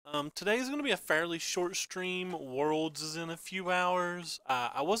Today's going to be a fairly short stream. Worlds is in a few hours.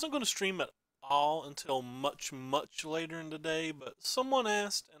 I wasn't going to stream at all until much later in the day, but someone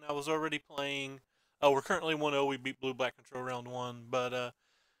asked, and I was already playing. We're currently 1-0. We beat Blue Black Control round one, but so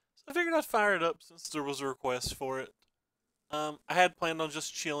I figured I'd fire it up since there was a request for it. I had planned on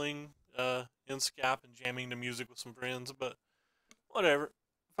just chilling in Skype and jamming to music with some friends, but whatever.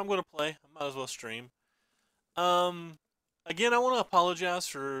 If I'm going to play, I might as well stream. Um, Again, I want to apologize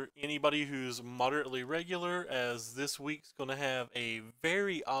for anybody who's moderately regular, as this week's going to have a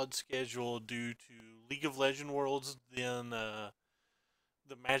very odd schedule due to League of Legend Worlds than the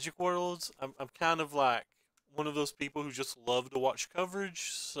Magic Worlds. I'm kind of like one of those people who just love to watch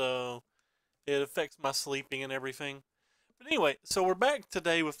coverage, so it affects my sleeping and everything. But anyway, so we're back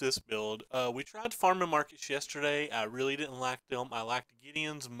today with this build. We tried farming markets yesterday. I really didn't like them. I liked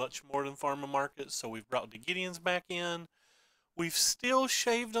Gideon's much more than farming markets, so we've brought the Gideon's back in. We've still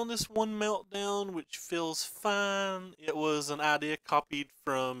shaved on this one meltdown, which feels fine. It was an idea copied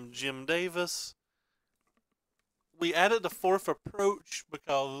from Jim Davis. We added the fourth approach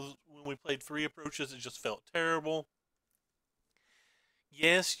because when we played three approaches, it just felt terrible.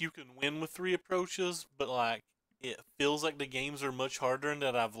 Yes, you can win with three approaches, but like it feels like the games are much harder and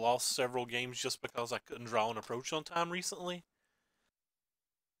that I've lost several games just because I couldn't draw an approach on time recently.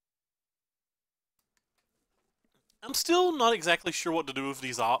 I'm still not exactly sure what to do with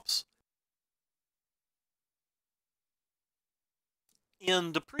these ops.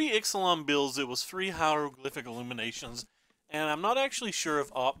 In the pre-Ixalan builds, it was three hieroglyphic illuminations, and I'm not actually sure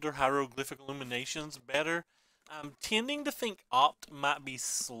if Opt or hieroglyphic illuminations better. I'm tending to think Opt might be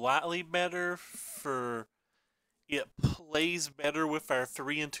slightly better for it plays better with our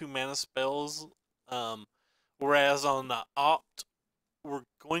 3 and 2 mana spells. Um, Whereas on the Opt, we're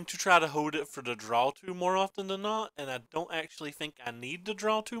going to try to hold it for the draw 2 more often than not, and I don't actually think I need to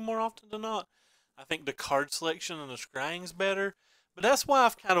draw 2 more often than not. I think the card selection and the scrying's better, but that's why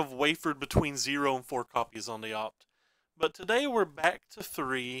I've kind of wavered between 0 and 4 copies on the Opt. But today we're back to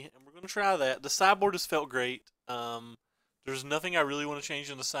 3, and we're going to try that. The sideboard has felt great. There's nothing I really want to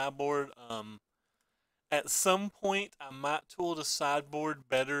change in the sideboard. At some point, I might tool the sideboard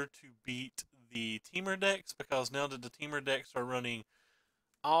better to beat the Teamer decks, because now that the Teamer decks are running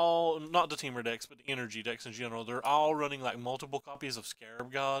all, not the Teamer decks, but the energy decks in general, they're all running like multiple copies of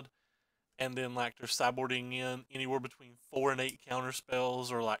Scarab God, and then like they're sideboarding in anywhere between 4 and 8 counter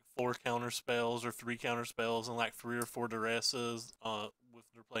spells, or like 4 counter spells, or 3 counter spells, and like 3 or 4 duresses. With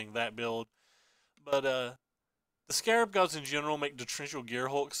they're playing that build, but the Scarab Gods in general make the Torrential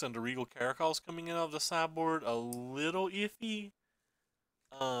Gearhulks and the Regal Caracols coming in off the sideboard a little iffy.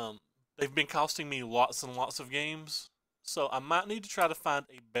 Um, they've been costing me lots and lots of games, so I might need to try to find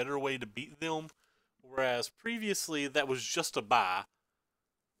a better way to beat them. Whereas previously that was just a buy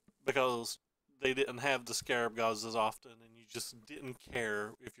because they didn't have the Scarab Gods as often, and you just didn't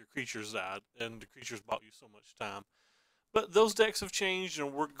care if your creatures died, and the creatures bought you so much time. But those decks have changed,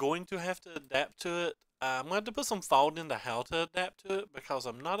 and we're going to have to adapt to it. I'm going to have to put some thought into how to adapt to it, because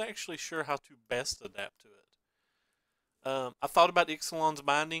I'm not actually sure how to best adapt to it. I thought about Ixalan's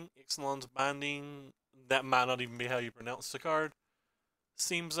Binding. Ixalan's Binding, that might not even be how you pronounce the card.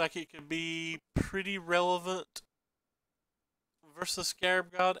 Seems like it could be pretty relevant versus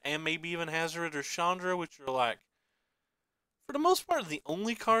Scarab God, and maybe even Hazoret or Chandra, which are like, for the most part, the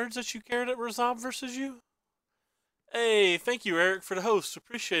only cards that you care that resolve versus you. Hey, thank you, Eric, for the host.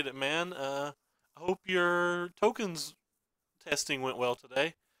 Appreciate it, man. I hope your tokens testing went well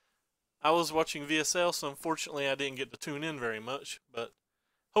today. I was watching VSL, so unfortunately I didn't get to tune in very much, but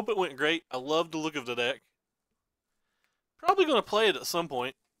hope it went great. I love the look of the deck. Probably going to play it at some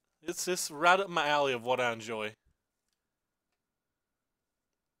point. It's just right up my alley of what I enjoy.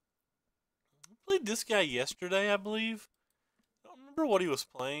 I played this guy yesterday, I believe. I don't remember what he was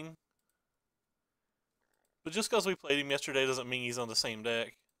playing. But just because we played him yesterday doesn't mean he's on the same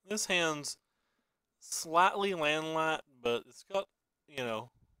deck. This hand's slightly landlight, but it's got,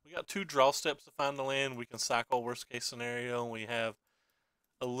 we got 2 draw steps to find the land. We can cycle worst case scenario, and we have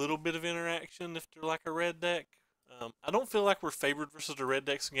a little bit of interaction if they're like a red deck. I don't feel like we're favored versus the red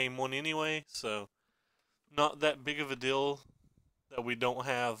decks in game 1 anyway, so not that big of a deal that we don't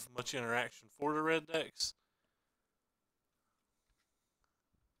have much interaction for the red decks.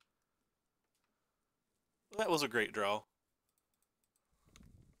 That was a great draw.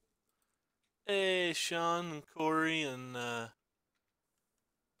 Hey, Sean and Corey, and how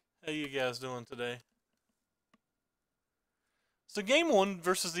you guys doing today? So game 1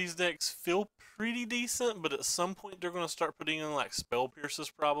 versus these decks feel pretty decent, but at some point they're going to start putting in like Spell Pierces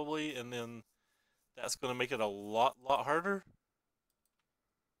probably, and then that's going to make it a lot harder.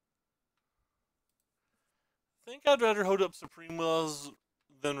 think I'd rather hold up Supreme Wills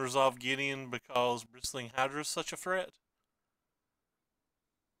than resolve Gideon because Bristling Hydra is such a threat.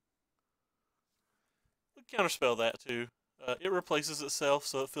 We counterspell that too. It replaces itself,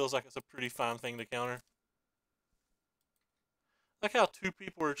 so it feels like it's a pretty fine thing to counter. Like how two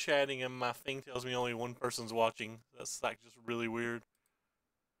people are chatting and my thing tells me only one person's watching. That's like just really weird.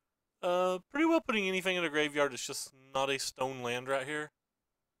 Pretty well putting anything in the graveyard is just not a stone land right here.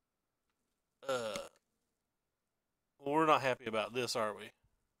 Well, we're not happy about this, are we?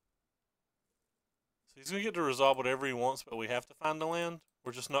 So he's gonna get to resolve whatever he wants, but we have to find the land.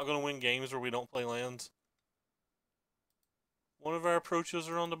 We're just not gonna win games where we don't play lands. One of our approaches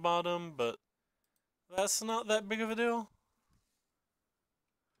are on the bottom, but that's not that big of a deal.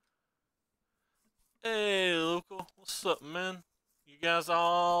 Hey, local, what's up, man? You guys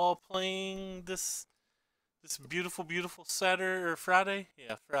all playing this beautiful, beautiful Saturday or Friday?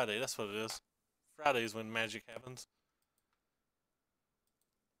 Yeah, Friday. That's what it is. Friday is when magic happens.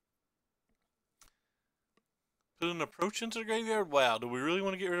 Put an approach into the graveyard? Wow, do we really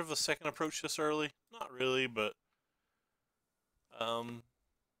want to get rid of a second approach this early? Not really, but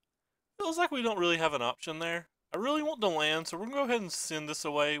feels like we don't really have an option there. I really want the land, so we're gonna go ahead and send this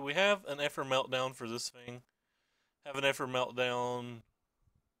away. We have an Effort Meltdown for this thing. Have an Effort Meltdown.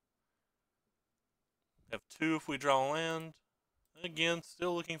 Have 2 if we draw land. Again,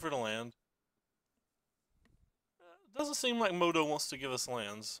 still looking for the land. Doesn't seem like Moto wants to give us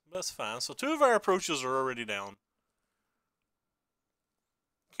lands. That's fine. So 2 of our approaches are already down.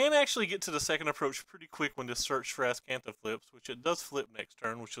 Can actually get to the second approach pretty quick when this Search for Azcanta flips, which it does flip next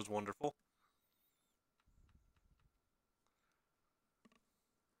turn, which is wonderful.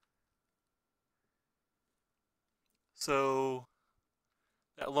 So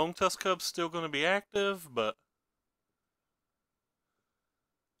that Longtusk Cub's still going to be active, but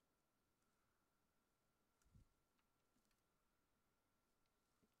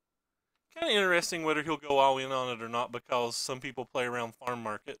kind of interesting whether he'll go all in on it or not, because some people play around Farm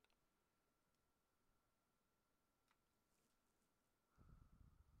Market.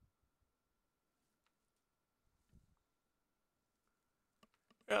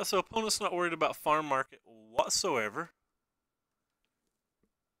 Yeah, so opponent's not worried about Farm Market whatsoever.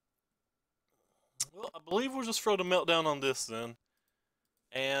 Well, I believe we'll just throw the Meltdown on this then,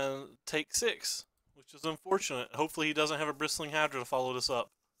 and take 6, which is unfortunate. Hopefully he doesn't have a Bristling Hydra to follow this up.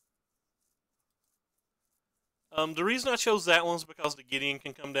 The reason I chose that one is because the Gideon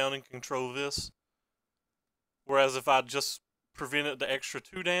can come down and control this. Whereas if I just prevented the extra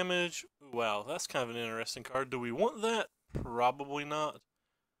 2 damage, wow, that's kind of an interesting card. Do we want that? Probably not.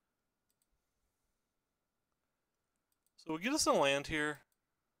 So we'll get us a land here.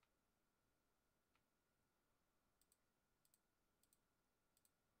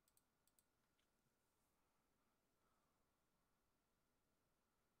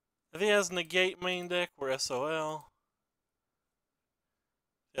 If he has Negate main deck, we're SOL.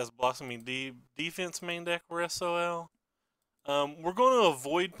 If he has Blossoming Defense main deck, we're SOL. We're going to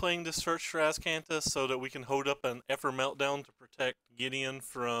avoid playing this Search for Azcanta so that we can hold up an Effort Meltdown to protect Gideon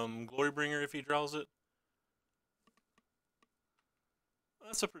from Glorybringer if he draws it.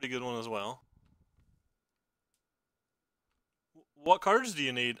 That's a pretty good one as well. What cards do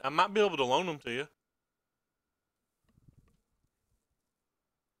you need? I might be able to loan them to you.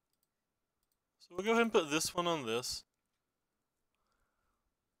 So we'll go ahead and put this one on this.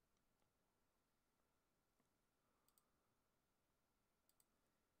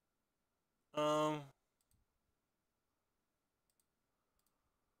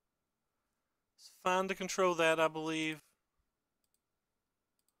 It's fine to control that, I believe.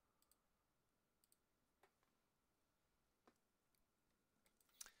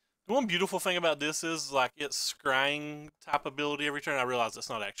 The one beautiful thing about this is, like, it's scrying type ability every turn. I realize it's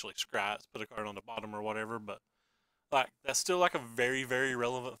not actually scry, it's put a card on the bottom or whatever, but, like, that's still, like, a very, very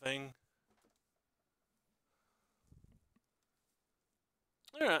relevant thing.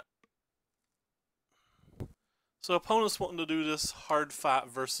 Alright. So opponents wanting to do this hard fight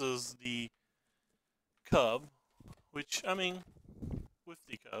versus the Cub, which, I mean, with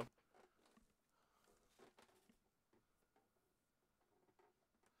the Cub.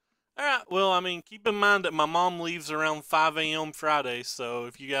 Alright, well, I mean, keep in mind that my mom leaves around 5 a.m. Friday, so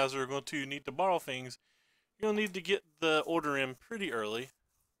if you guys are going to need to borrow things, you're going to need to get the order in pretty early.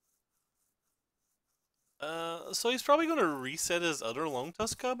 So he's probably going to reset his other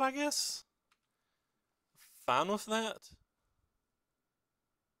Longtusk Cub, I guess? Fine with that.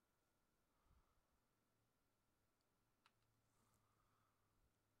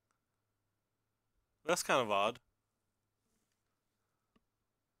 That's kind of odd.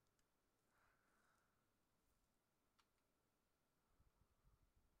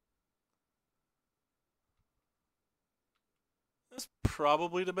 That's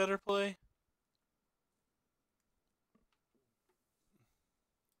probably the better play.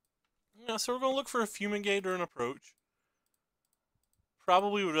 Yeah, so we're going to look for a Fumigate or an Approach.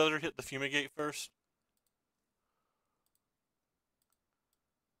 Probably would rather hit the Fumigate first.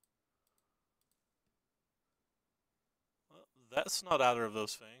 Well, that's not either of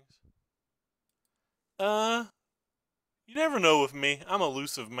those things. You never know with me. I'm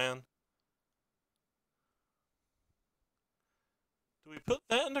elusive, man. Do we put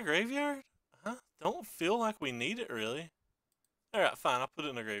that in the graveyard? Huh? Don't feel like we need it, really. Alright, fine. I'll put it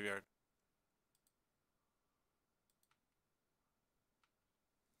in the graveyard.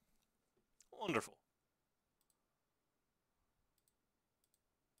 Wonderful.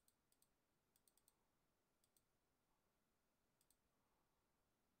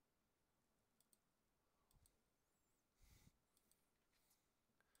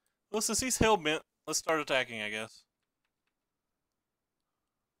 Well, since he's hell-bent, let's start attacking, I guess.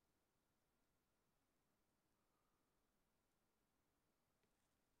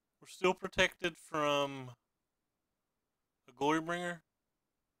 We're still protected from a Glorybringer.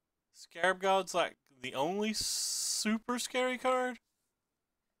 Scarab God's like the only super scary card.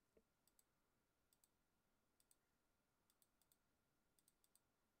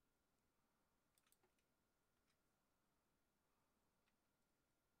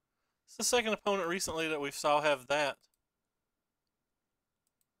 It's the second opponent recently that we saw have that.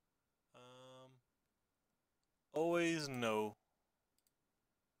 Always no.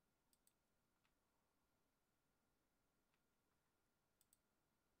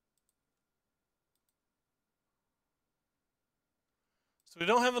 So we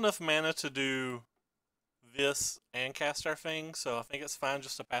don't have enough mana to do this and cast our thing, so I think it's fine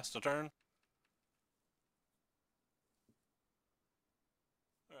just to pass the turn.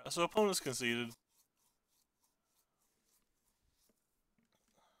 Alright, so opponent's conceded.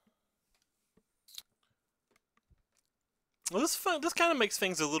 Well, this kind of makes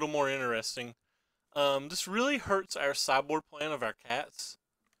things a little more interesting. This really hurts our sideboard plan of our cats.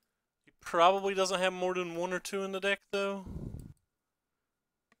 He probably doesn't have more than 1 or 2 in the deck, though.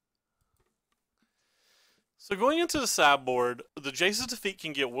 So going into the sideboard, the Jace's Defeat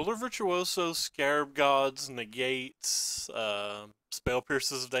can get Will of Virtuoso, Scarab Gods, Negates, Spell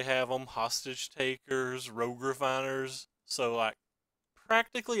Pierces if they have them, Hostage Takers, Rogue Refiners. So, like,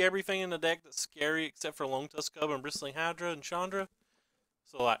 practically everything in the deck that's scary except for Lone Tusk Cub and Bristling Hydra and Chandra.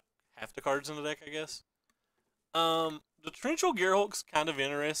 So, like, half the cards in the deck, I guess. The Torrential Gearhulk's kind of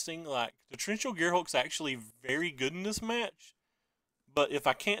interesting. Like, the Torrential Gearhulk's actually very good in this match. But if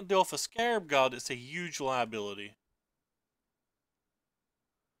I can't deal with a Scarab God, it's a huge liability.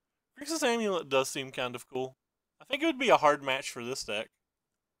 Grixis Amulet does seem kind of cool. I think it would be a hard match for this deck.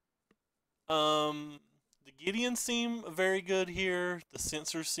 The Gideons seem very good here. The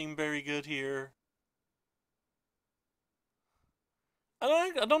Censors seem very good here.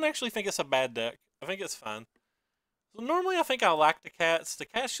 I don't actually think it's a bad deck. I think it's fine. So normally I think I like the cats. The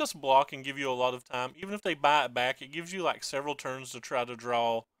cats just block and give you a lot of time. Even if they buy it back, it gives you like several turns to try to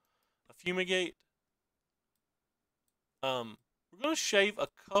draw a Fumigate. We're going to shave a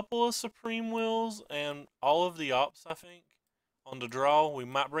couple of Supreme Wills and all of the Ops, I think, on the draw. We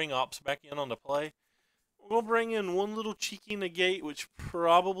might bring Ops back in on the play. We'll bring in one little cheeky Negate, which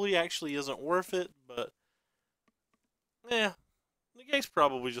probably actually isn't worth it, but yeah, Negate's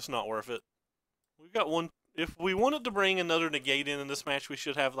probably just not worth it. We've got one. If we wanted to bring another Negate in this match, we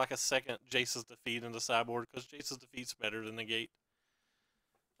should have like a second Jace's Defeat in the sideboard, because Jace's Defeat's better than Negate.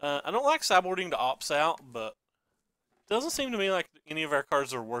 I don't like sideboarding the Ops out, but it doesn't seem to me like any of our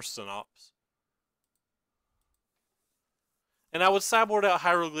cards are worse than Ops. And I would sideboard out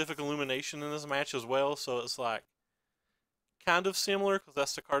Hieroglyphic Illumination in this match as well, so it's like kind of similar, because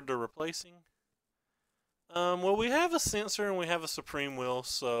that's the card they're replacing. Well, we have a Censor and we have a Supreme Will,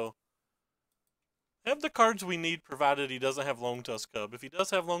 so have the cards we need, provided he doesn't have Lone Tusk Cub. If he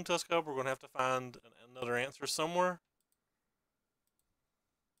does have Lone Tusk Cub, we're going to have to find another answer somewhere.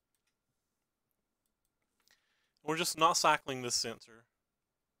 We're just not cycling this Censor.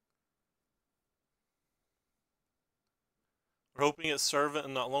 We're hoping it's Servant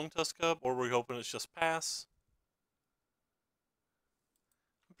and not Lone Tusk Cub, or we're hoping it's just Pass.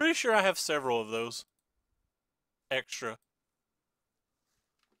 I'm pretty sure I have several of those extra.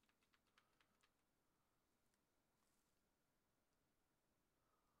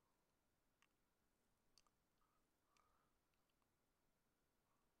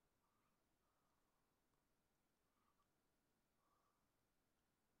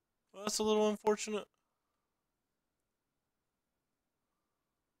 Well, that's a little unfortunate.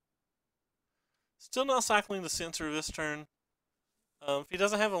 Still not cycling the Censor this turn. If he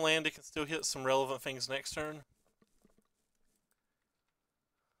doesn't have a land, he can still hit some relevant things next turn.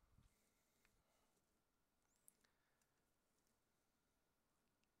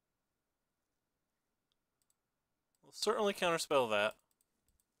 We'll certainly counterspell that.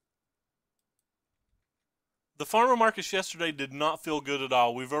 The farmer markets yesterday did not feel good at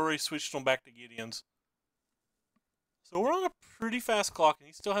all. We've already switched them back to Gideon's. So we're on a pretty fast clock, and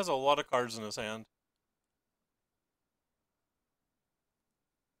he still has a lot of cards in his hand.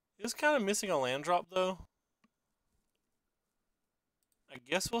 He's kind of missing a land drop, though. I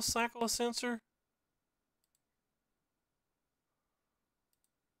guess we'll cycle a Censor.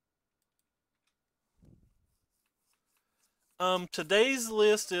 Today's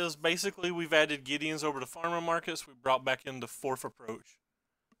list is basically we've added Gideons over to farmer markets. We brought back in the fourth approach.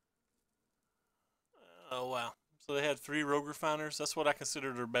 Oh, wow. So they had 3 Rogue Refiners. That's what I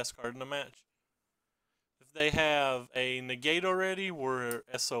consider their best card in the match. If they have a Negate already, we're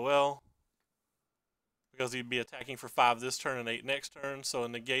SOL. Because he'd be attacking for 5 this turn and 8 next turn. So a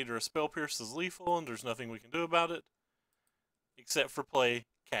Negate or a Spell Pierce is lethal, and there's nothing we can do about it. Except for play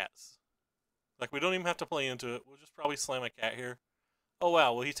cats. Like, we don't even have to play into it. We'll just probably slam a cat here. Oh,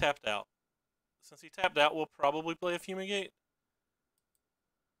 wow. Well, he tapped out. Since he tapped out, we'll probably play a Fumigate.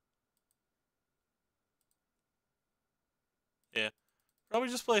 Yeah. Probably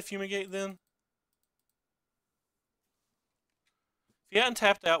just play a Fumigate then. If he hadn't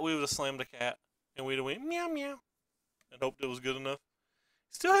tapped out, we would have slammed a cat. And we'd have went meow meow. And hoped it was good enough.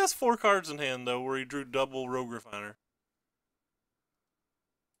 He still has 4 cards in hand, though, where he drew double Rogue Refiner.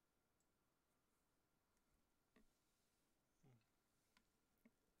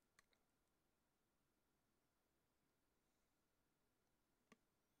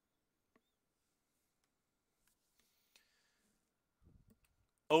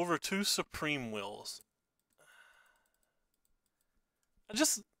 Over 2 Supreme Wills.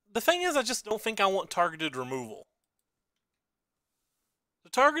 The thing is, I just don't think I want targeted removal. The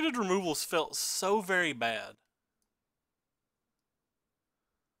targeted removals felt so very bad.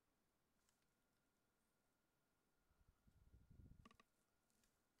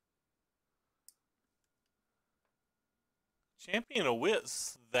 Champion of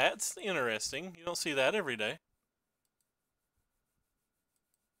Wits, that's interesting. You don't see that every day.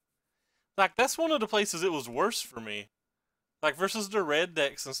 Like, that's one of the places it was worse for me. Like, versus the red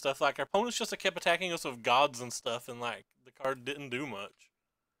decks and stuff, like, our opponents just kept attacking us with gods and stuff, and, like, the card didn't do much.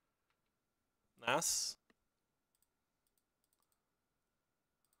 Nice.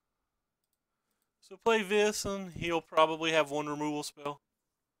 So play this, and he'll probably have 1 removal spell.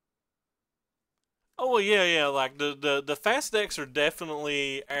 Oh, well, yeah, like, the fast decks are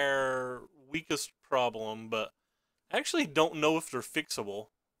definitely our weakest problem, but I actually don't know if they're fixable.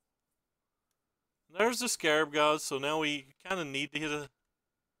 There's the Scarab God, so now we kind of need to hit a...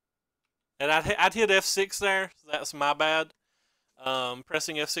 And I'd hit F6 there, so that's my bad.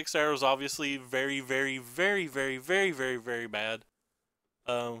 Pressing F6 there was obviously very, very, very, very, very, very, very bad.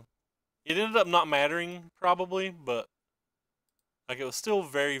 It ended up not mattering, probably, but... Like, it was still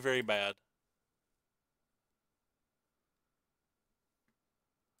very, very bad.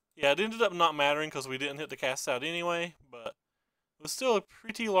 Yeah, it ended up not mattering because we didn't hit the cast out anyway, but it was still a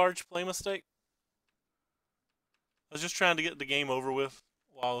pretty large play mistake. I was just trying to get the game over with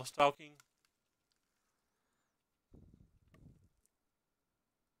while I was talking.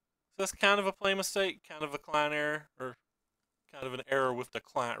 So that's kind of a play mistake, kind of a client error, or kind of an error with the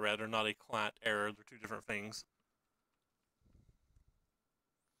client rather, not a client error. They're 2 different things.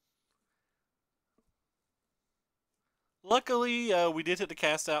 Luckily, we did hit the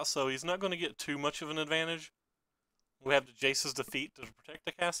cast out, so he's not going to get too much of an advantage. We have the Jace's Defeat to protect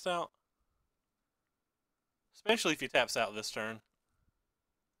the cast out. Especially if he taps out this turn.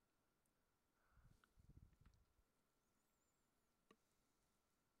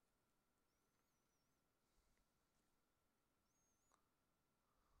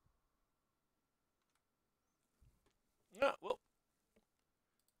 Yeah, well.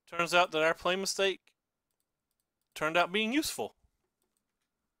 Turns out that our play mistake turned out being useful.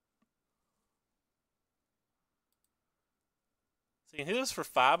 So he can hit us for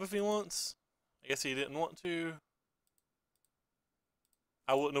 5 if he wants. I guess he didn't want to.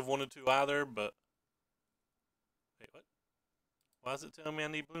 I wouldn't have wanted to either, but... Wait, what? Why is it telling me I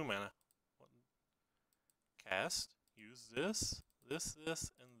need blue mana? What? Cast. Use this, this,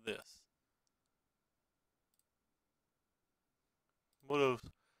 and this.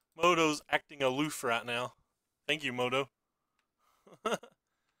 Moto's acting aloof right now. Thank you, Moto.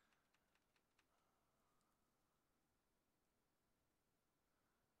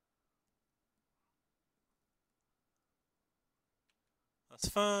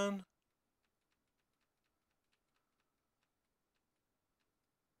 That's fine.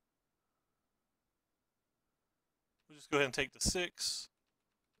 We'll just go ahead and take the 6.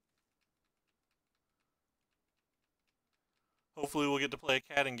 Hopefully we'll get to play a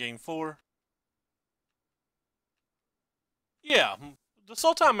cat in game 4. Yeah, the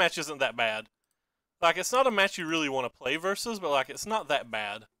Sultan match isn't that bad. Like, it's not a match you really want to play versus, but, like, it's not that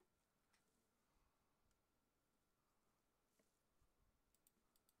bad.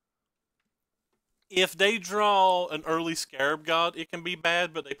 If they draw an early Scarab God, it can be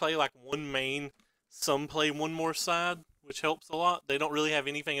bad, but they play, like, one main, some play one more side, which helps a lot. They don't really have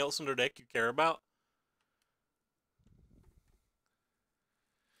anything else in their deck you care about.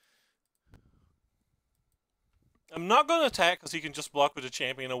 I'm not going to attack because he can just block with a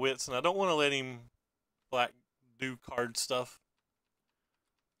Champion of Wits, and I don't want to let him, like, do card stuff.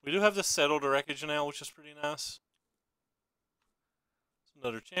 We do have the Settled Wreckage now, which is pretty nice.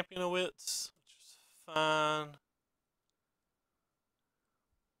 Another Champion of Wits, which is fine.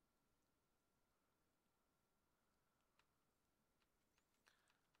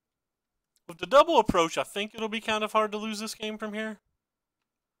 With the double approach, I think it'll be kind of hard to lose this game from here.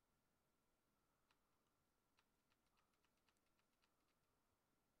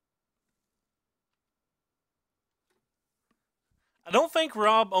 I don't think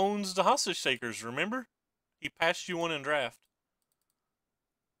Rob owns the Hostage Takers, remember? He passed you one in draft.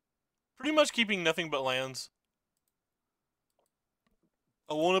 Pretty much keeping nothing but lands.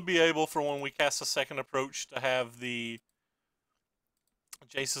 I want to be able, for when we cast a second approach, to have the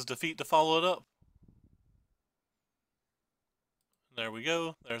Jace's Defeat to follow it up. There we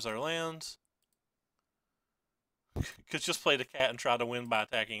go. There's our lands. Could just play the cat and try to win by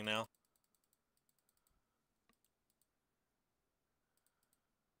attacking now.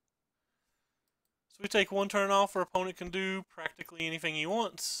 So we take one turn off. Our opponent can do practically anything he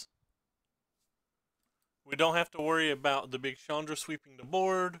wants. We don't have to worry about the big Chandra sweeping the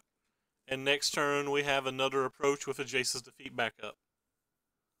board. And next turn we have another approach with a Jace's Defeat back up.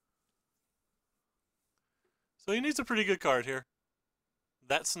 So he needs a pretty good card here.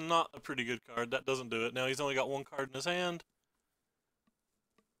 That's not a pretty good card. That doesn't do it. Now he's only got one card in his hand.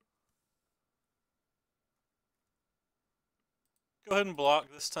 Go ahead and block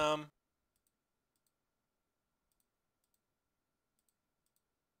this time.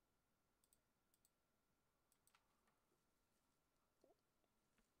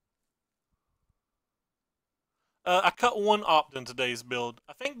 I cut one opt in today's build.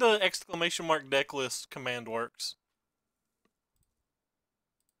 I think the exclamation mark deck list command works.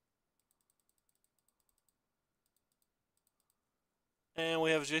 And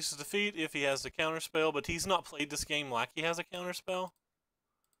we have Jace's Defeat if he has the counterspell, but he's not played this game like he has a counterspell.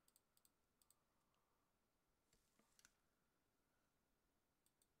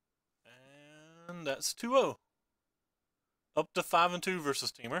 And that's 2-0. Up to 5-2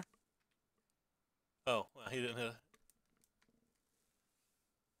 versus Teamer. Oh, well, he didn't hit it.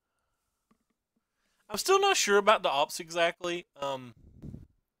 I'm still not sure about the ops exactly.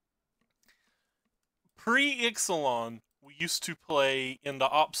 Pre-Ixalan, we used to play, in the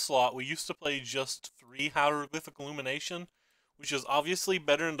op slot, we used to play just 3 Hieroglyphic Illumination, which is obviously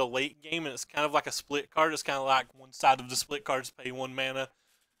better in the late game, and it's kind of like a split card. It's kind of like one side of the split cards pay 1 mana,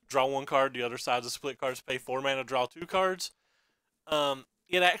 draw 1 card. The other side of the split cards pay 4 mana, draw 2 cards.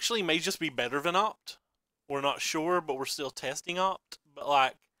 It actually may just be better than Opt. We're not sure, but we're still testing Opt. But,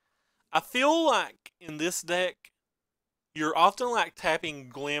 like, I feel like in this deck, you're often, like, tapping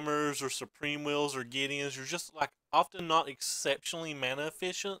Glimmers or Supreme Wills or Gideons. You're just, like, often not exceptionally mana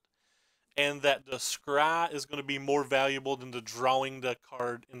efficient. And that the Scry is going to be more valuable than the drawing the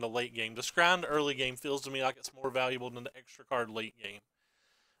card in the late game. The Scry in the early game feels to me like it's more valuable than the extra card late game.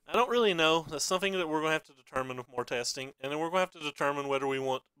 I don't really know. That's something that we're going to have to determine with more testing. And then we're going to have to determine whether we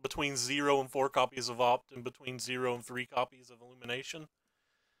want between 0 and 4 copies of Opt and between 0 and 3 copies of Illumination.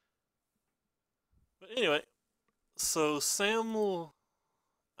 But anyway, so Sam will...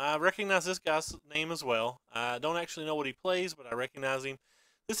 I recognize this guy's name as well. I don't actually know what he plays, but I recognize him.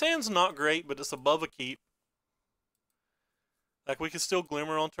 This hand's not great, but it's above a keep. Like, we can still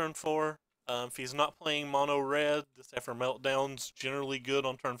Glimmer on turn 4. If he's not playing mono red, this Zephyr Meltdown's generally good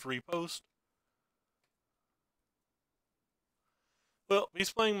on turn 3 post. Well,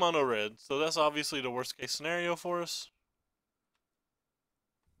 he's playing mono red, so that's obviously the worst case scenario for us.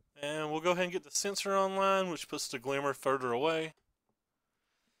 And we'll go ahead and get the Censor online, which puts the Glimmer further away.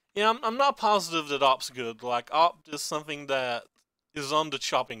 Yeah, I'm not positive that Opt's good. Like, Opt is something that is on the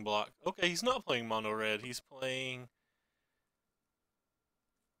chopping block. Okay, he's not playing mono red. He's playing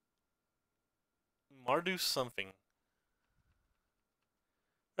Mardu something.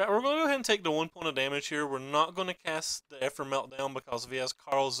 Right, we're going to go ahead and take the 1 point of damage here. We're not going to cast the Effer Meltdown because if he has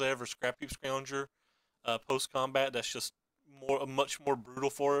Karl Zev or Scrapheap Scrounger post-combat, that's just much more brutal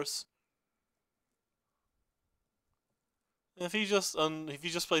for us. And if he just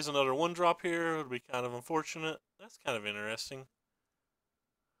plays another 1-drop here, it would be kind of unfortunate. That's kind of interesting.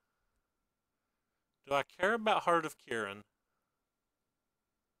 Do I care about Heart of Kiran?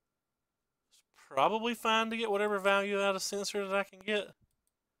 It's probably fine to get whatever value out of Censor that I can get.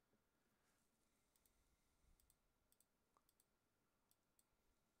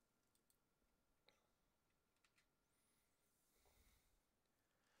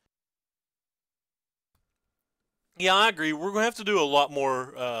 Yeah, I agree. We're going to have to do a lot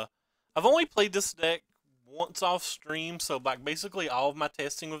more. I've only played this deck once off stream, so like basically all of my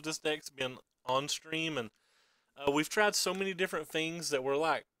testing with this deck's been on stream, and we've tried so many different things that we're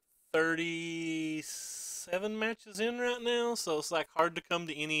like 37 matches in right now, so it's like hard to come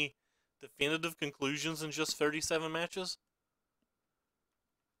to any definitive conclusions in just 37 matches.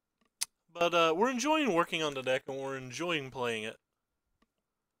 But we're enjoying working on the deck, and we're enjoying playing it.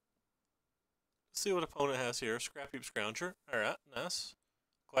 Let's see what opponent has here. Scrapheap Scrounger. Alright, nice.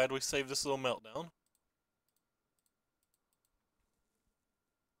 Glad we saved this little meltdown.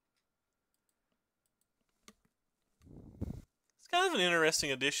 It's kind of an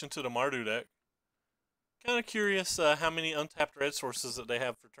interesting addition to the Mardu deck. Kind of curious how many untapped red sources that they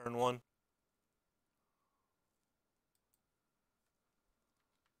have for turn 1.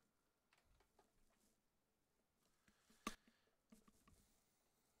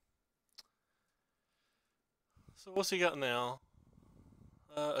 So what's he got now?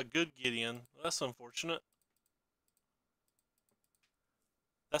 A good Gideon. That's unfortunate.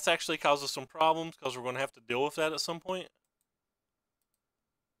 That's actually causes some problems because we're going to have to deal with that at some point.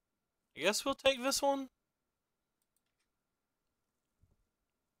 I guess we'll take this one.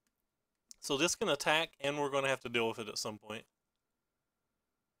 So this can attack, and we're going to have to deal with it at some point.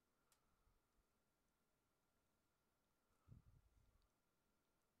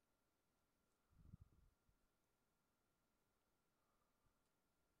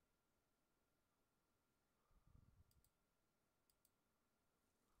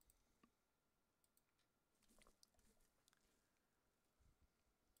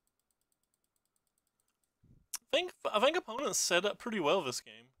 I think opponents set up pretty well this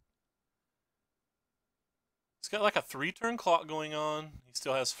game. He's got like a 3-turn clock going on. He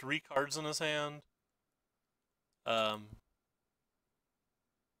still has 3 cards in his hand.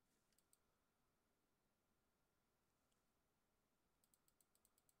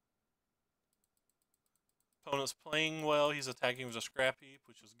 Opponent's playing well. He's attacking with a Scrap Heap,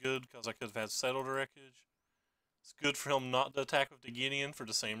 which is good because I could have had Settled Wreckage. It's good for him not to attack with the Gideon for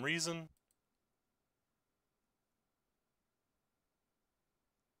the same reason.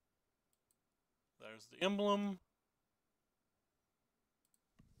 There's the emblem.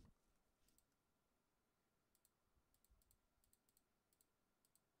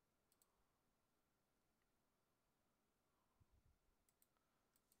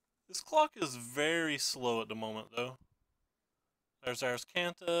 This clock is very slow at the moment, though. There's Ars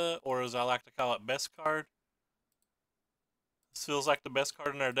Canta, or as I like to call it, best card. This feels like the best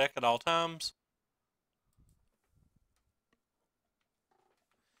card in our deck at all times.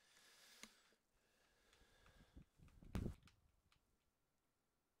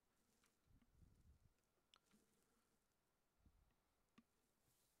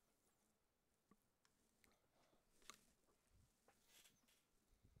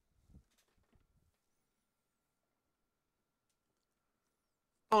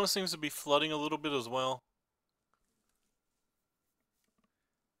 Opponent seems to be flooding a little bit as well.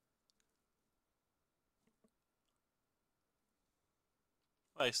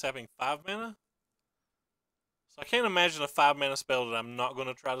 He's tapping 5 mana? So I can't imagine a 5 mana spell that I'm not going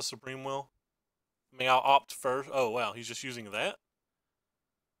to try to Supreme Will. I mean, I'll opt first. Oh, wow, he's just using that?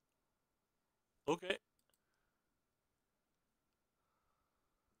 Okay.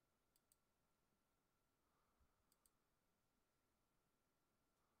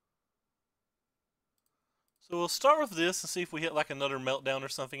 So we'll start with this and see if we hit like another meltdown or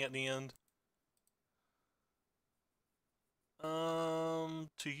something at the end.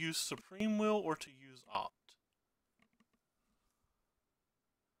 To use Supreme Will or to use Opt?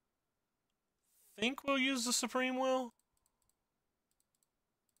 Think we'll use the Supreme Will.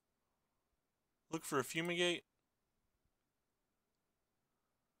 Look for a Fumigate.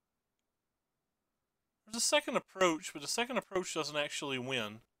 There's a second approach, but the second approach doesn't actually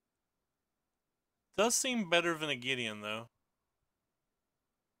win. Does seem better than a Gideon, though.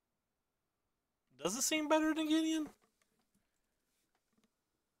 Does it seem better than Gideon?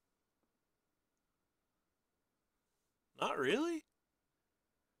 Not really.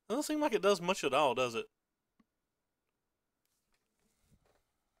 Doesn't seem like it does much at all, does it?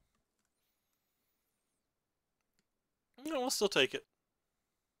 No, we'll still take it.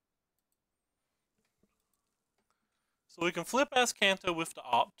 So we can flip Azcanta with the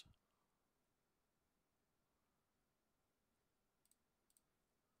opt.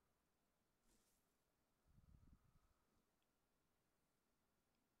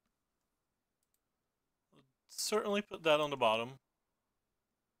 Certainly put that on the bottom.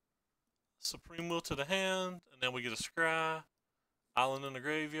 Supreme Will to the hand, and then we get a Scry, Island in the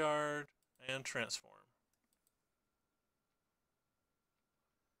Graveyard, and Transform.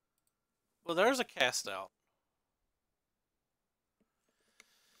 Well, there's a cast out.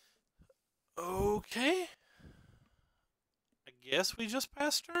 Okay. I guess we just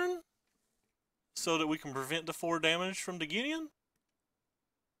pass turn? So that we can prevent the 4 damage from the Gideon?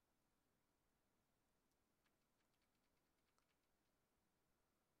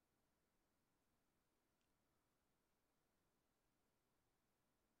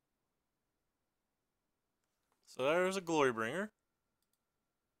 So there's a Glorybringer.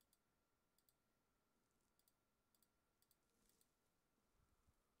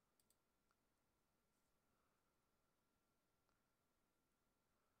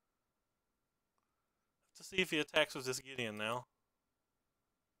 To see if he attacks with this Gideon now.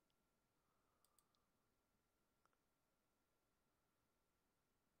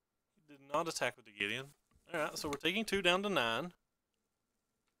 He did not attack with the Gideon. Alright, so we're taking 2 down to 9.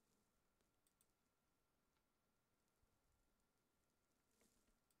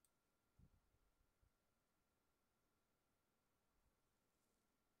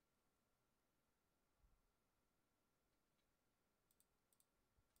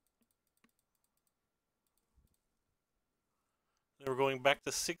 Then we're going back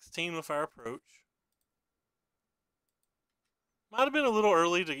to 16 with our approach. Might have been a little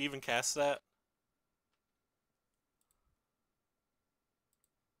early to even cast that.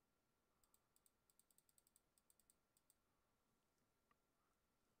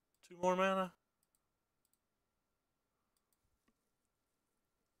 Two more mana.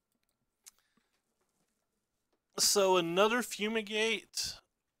 So another Fumigate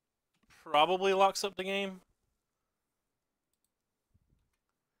probably locks up the game.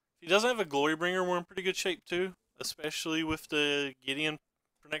 If he doesn't have a Glorybringer, we're in pretty good shape too, especially with the Gideon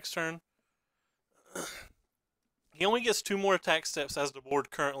for next turn. He only gets 2 more attack steps as the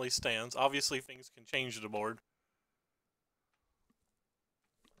board currently stands. Obviously, things can change the board.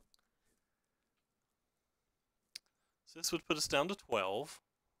 So this would put us down to 12.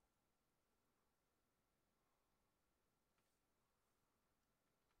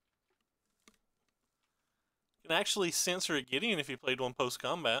 You can actually censor a Gideon if you played one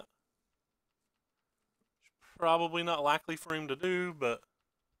post-combat. Probably not likely for him to do, but...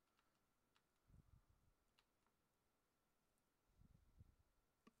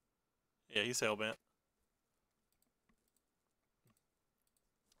 yeah, he's hellbent.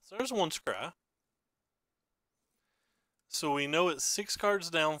 So there's one Scry. So we know it's 6 cards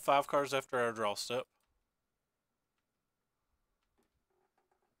down, 5 cards after our draw step.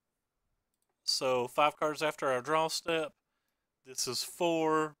 So 5 cards after our draw step. This is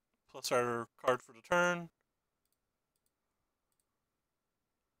 4 plus our card for the turn.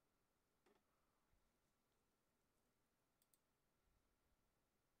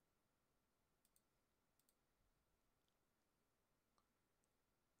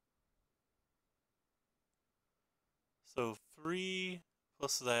 So 3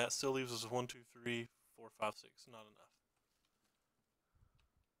 plus that still leaves us 1, 2, 3, 4, 5, 6. Not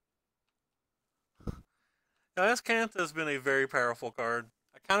enough. Now, Azcanta has been a very powerful card.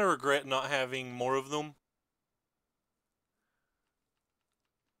 I kind of regret not having more of them.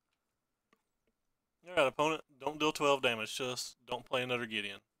 Alright, opponent, don't deal 12 damage. Just don't play another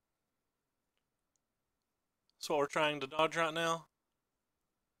Gideon. That's what we're trying to dodge right now.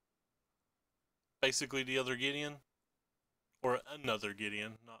 Basically the other Gideon. Or another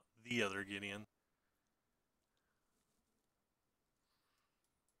Gideon, not the other Gideon.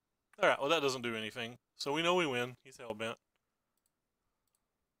 Alright, well that doesn't do anything. So we know we win. He's hellbent.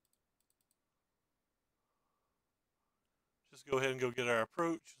 Just go ahead and go get our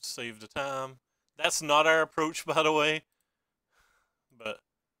approach. Save the time. That's not our approach, by the way. But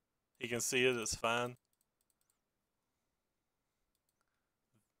he can see it. It's fine.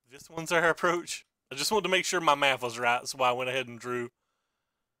 This one's our approach. I just wanted to make sure my math was right. That's why I went ahead and drew.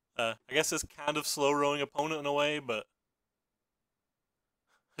 I guess it's kind of slow rowing opponent in a way, but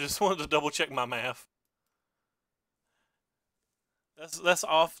I just wanted to double check my math. That's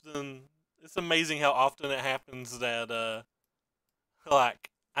often It's amazing how often it happens that like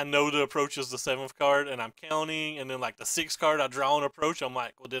I know the approach is the 7th card, and I'm counting, and then like the 6th card I draw an approach. I'm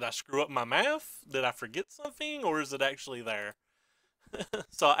like, well, did I screw up my math? Did I forget something, or is it actually there?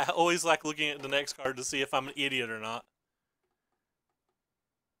 So I always like looking at the next card to see if I'm an idiot or not.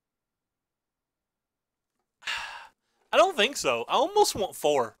 I don't think so. I almost want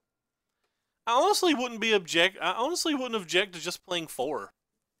 4. I honestly wouldn't object to just playing 4.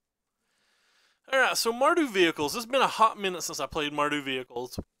 Alright, so Mardu vehicles. It's been a hot minute since I played Mardu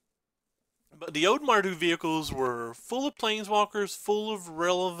vehicles. But the old Mardu vehicles were full of planeswalkers, full of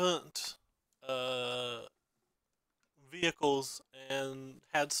relevant vehicles, and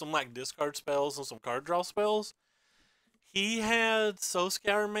had some like discard spells and some card draw spells. He had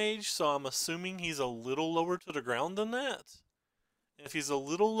Scour Mage, so I'm assuming he's a little lower to the ground than that. If he's a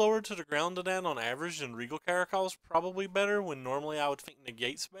little lower to the ground than that on average, then Regal Caracal is probably better, when normally I would think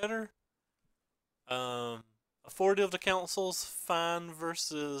Negate's better. Authority of the Council's fine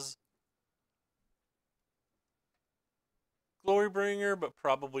versus Glorybringer, but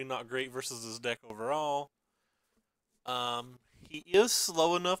probably not great versus his deck overall. He is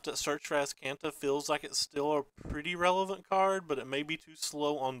slow enough that Search for Azcanta feels like it's still a pretty relevant card, but it may be too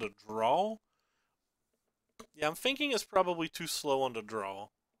slow on the draw. Yeah, I'm thinking it's probably too slow on the draw.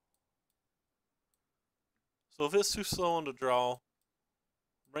 So if it's too slow on the draw,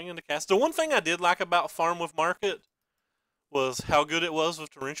 bring in the cast. The one thing I did like about Farm with Market was how good it was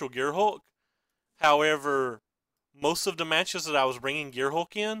with Torrential Gearhulk. However, most of the matches that I was bringing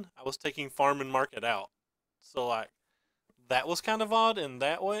Gearhulk in, I was taking Farm and Market out. So like, that was kind of odd in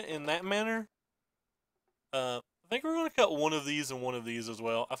that way, in that manner. I think we're going to cut one of these and one of these as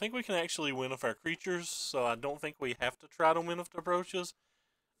well. I think we can actually win with our creatures, so I don't think we have to try to win with the approaches.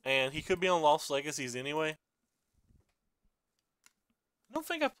 And he could be on Lost Legacies anyway. I don't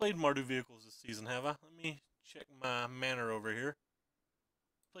think I've played Mardu vehicles this season, have I? Let me check my manner over here.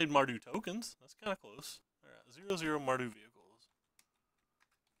 Played Mardu tokens. That's kind of close. Alright, 0-0 Mardu vehicles.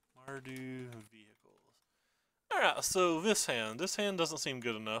 Mardu vehicles. Alright, so this hand. This hand doesn't seem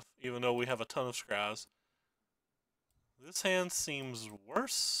good enough, even though we have a ton of scries. This hand seems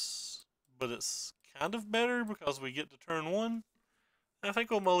worse, but it's kind of better because we get to turn 1. I think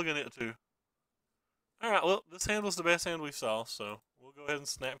we'll mulligan it too. Alright, well, this hand was the best hand we saw, so we'll go ahead and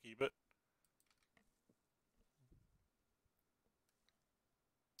snap keep it.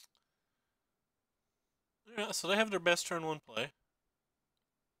 Alright, so they have their best turn 1 play.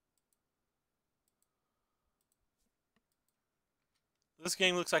 This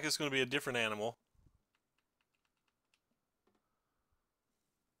game looks like it's going to be a different animal.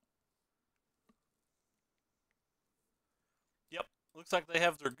 Yep, looks like they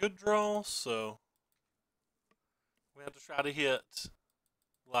have their good draw, so we have to try to hit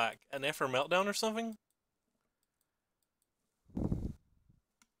like an Effort Meltdown or something.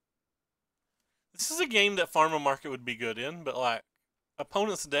 This is a game that Farm and Market would be good in, but like,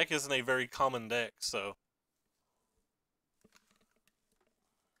 opponent's deck isn't a very common deck, so.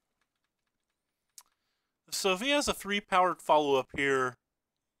 So if he has a 3-powered follow-up here,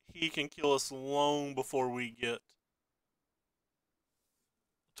 he can kill us long before we get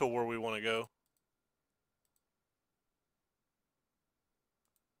to where we want to go.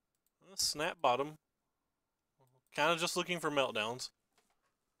 Snap bottom. Kind of just looking for meltdowns.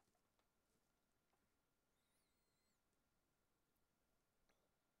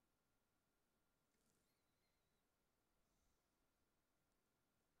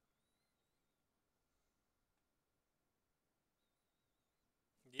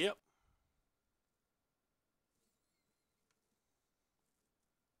 Yep.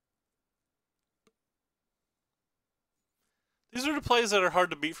 These are the plays that are hard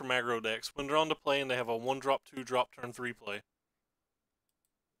to beat from aggro decks when they're on the play and they have a 1-drop, 2-drop, turn 3 play.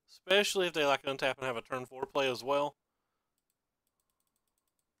 Especially if they like untap and have a turn 4 play as well.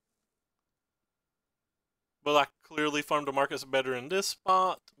 But like, clearly Farm to Market's better in this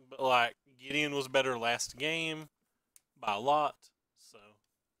spot, but like, Gideon was better last game by a lot, so.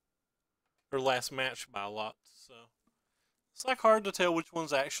 Or last match by a lot, so. It's like hard to tell which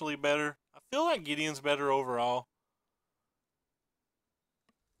one's actually better. I feel like Gideon's better overall.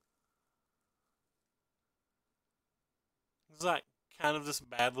 It's like kind of this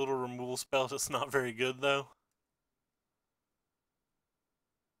bad little removal spell that's not very good though.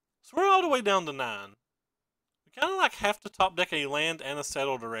 So we're all the way down to 9. We kind of like have to top deck a land and a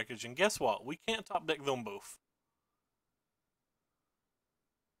Settle the Wreckage, and guess what? We can't top deck them both.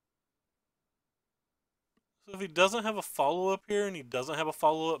 So if he doesn't have a follow-up here, and he doesn't have a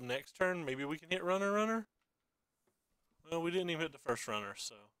follow-up next turn, maybe we can hit Runner. Well, we didn't even hit the first runner,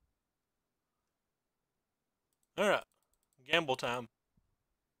 so. Alright. Gamble time.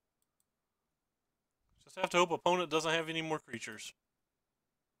 Just have to hope opponent doesn't have any more creatures.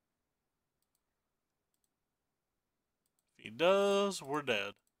 If he does, we're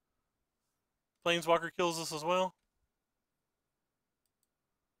dead. Planeswalker kills us as well.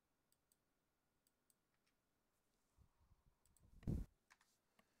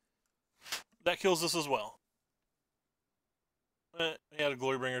 That kills us as well. He had a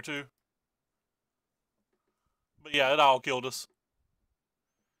Glorybringer too. But yeah, it all killed us.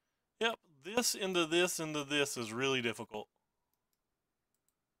 Yep, this into this into this is really difficult.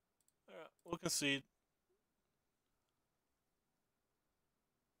 Alright, we'll concede.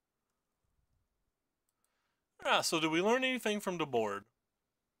 Alright, so did we learn anything from the board?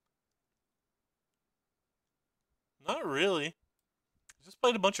 Not really. He just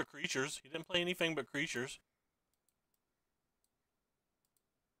played a bunch of creatures. He didn't play anything but creatures.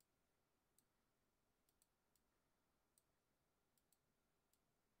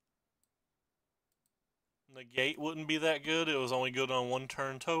 Negate wouldn't be that good. It was only good on one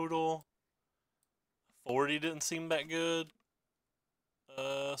turn total. 40 didn't seem that good.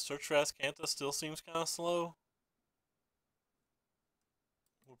 Search for Azcanta still seems kind of slow.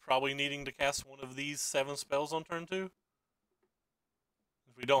 We're probably needing to cast one of these 7 spells on turn 2.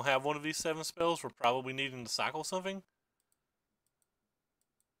 If we don't have one of these 7 spells, we're probably needing to cycle something.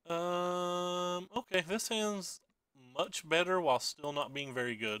 Okay, this hand's much better while still not being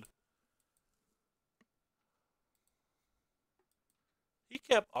very good. He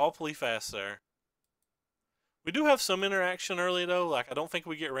kept awfully fast there. We do have some interaction early though. Like I don't think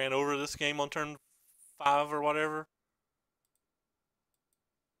we get ran over this game on turn 5 or whatever.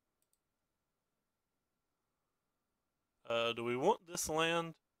 Do we want this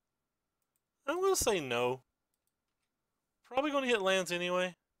land? I'm gonna say no. Probably gonna hit lands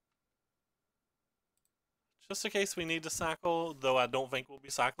anyway. Just in case we need to cycle, though I don't think we'll be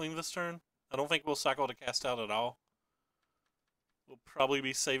cycling this turn. I don't think we'll cycle to cast out at all. We'll probably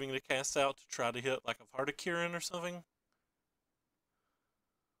be saving the cast out to try to hit like a Heart of Kiran or something.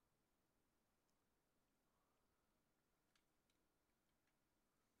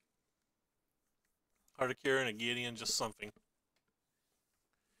 Heart of Kiran, a Gideon, just something.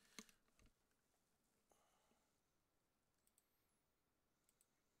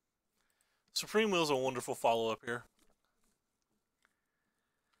 Supreme Will's a wonderful follow-up here.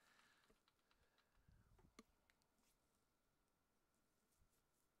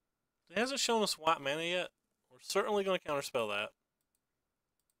 It hasn't shown us white mana yet. We're certainly going to counterspell that.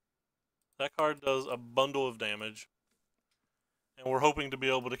 That card does a bundle of damage. And we're hoping to be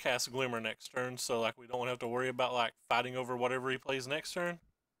able to cast Glimmer next turn, so like we don't have to worry about like fighting over whatever he plays next turn.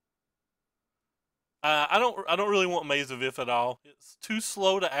 I don't really want Maze of If at all. It's too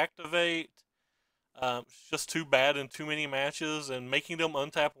slow to activate. It's just too bad in too many matches, and making them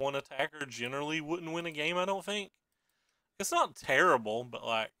untap one attacker generally wouldn't win a game, I don't think. It's not terrible, but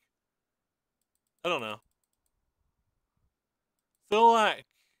like, I don't know.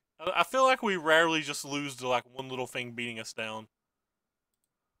 I feel like we rarely just lose to like one little thing beating us down.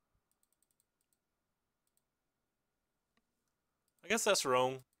 I guess that's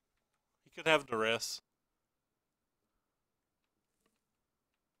wrong. He could have duress.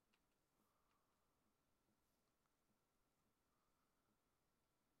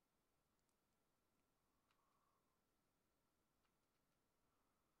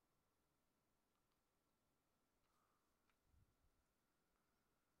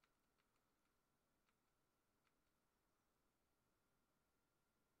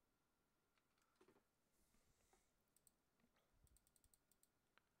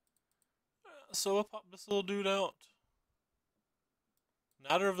 So we'll pop this little dude out.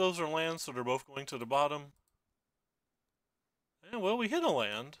 Neither of those are lands, so they're both going to the bottom. And well, we hit a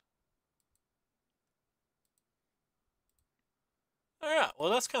land. Alright, well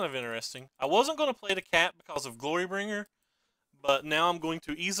that's kind of interesting. I wasn't going to play the cat because of Glorybringer, but now I'm going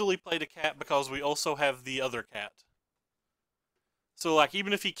to easily play the cat because we also have the other cat. So like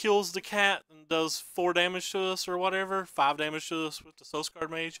even if he kills the cat and does 4 damage to us or whatever, 5 damage to us with the Soulscarred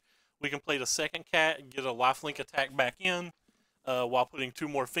Mage, we can play the second cat and get a lifelink attack back in, while putting 2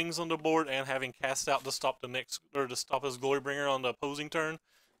 more things on the board and having cast out to stop the next or to stop his Glorybringer on the opposing turn.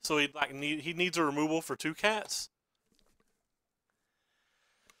 So he needs a removal for 2 cats.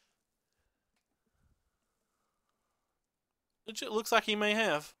 Which it looks like he may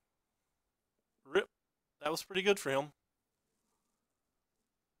have. Rip. That was pretty good for him.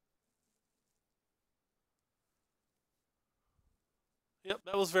 Yep,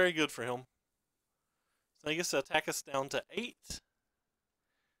 that was very good for him. So I guess to attack us down to 8.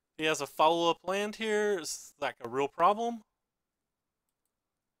 He has a follow-up land here. It's like a real problem.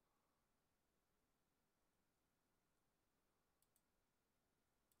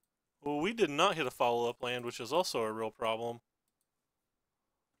 Well, we did not hit a follow-up land, which is also a real problem.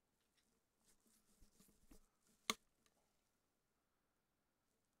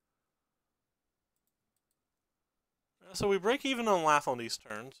 So we break even on life on these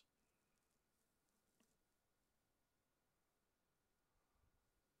turns.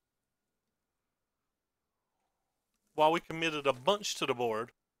 While we committed a bunch to the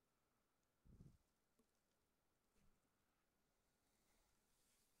board.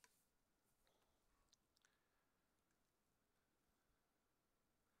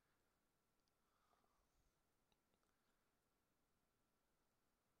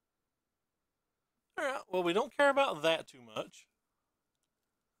 Alright, well, we don't care about that too much.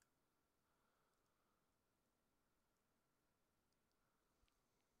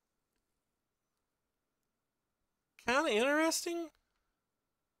 Kind of interesting.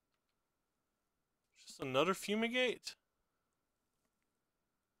 Just another fumigate.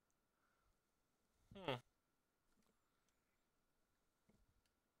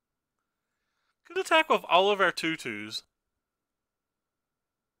 Could attack with all of our 2/2s.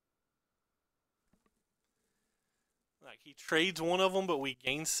 Like, he trades one of them, but we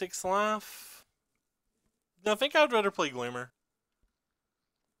gain 6 life. No, I think I'd rather play Glimmer.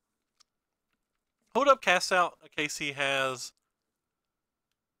 Hold up, cast out in case he has.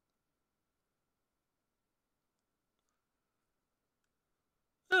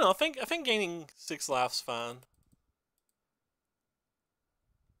 No, I think gaining 6 life's fine.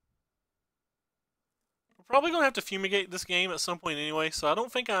 We're probably gonna have to fumigate this game at some point anyway, so I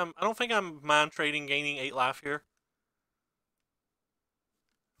don't think I'm mind trading gaining 8 life here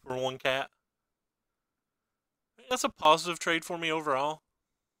for 1 cat. That's a positive trade for me overall.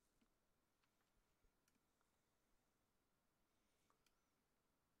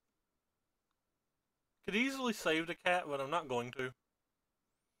 Could easily save the cat, but I'm not going to.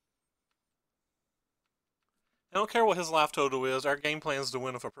 I don't care what his life total is. Our game plan is to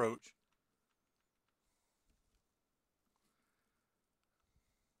win with approach.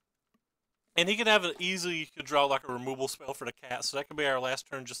 And he could have it easily. You could draw like a removal spell for the cat, so that could be our last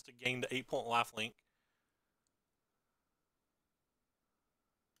turn just to gain the 8-point life link.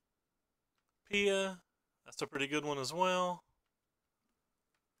 Pia, that's a pretty good one as well.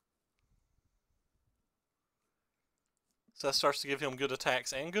 So that starts to give him good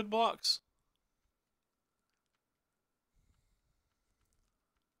attacks and good blocks.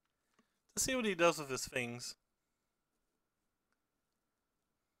 Let's see what he does with his things.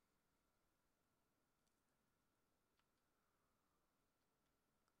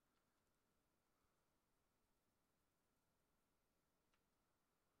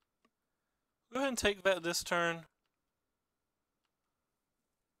 Go ahead and take that this turn.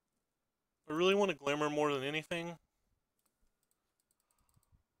 I really want to Glimmer more than anything.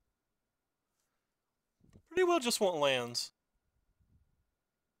 Pretty well just want lands.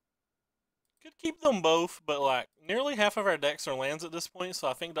 Could keep them both, but like nearly half of our decks are lands at this point, so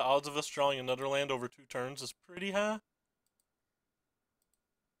I think the odds of us drawing another land over 2 turns is pretty high.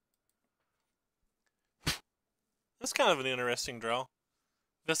 That's kind of an interesting draw.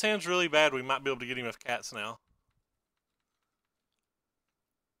 If his hand's really bad, we might be able to get him with cats now.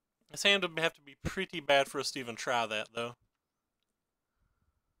 His hand would have to be pretty bad for us to even try that, though.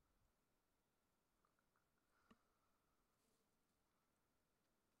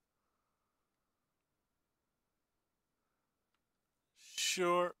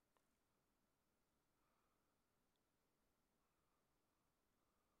 Sure.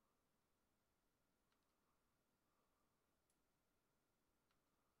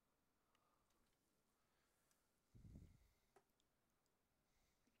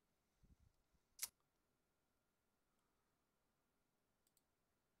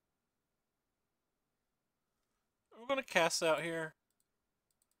 We're going to cast out here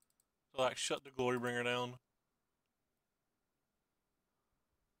to like shut the Glorybringer down.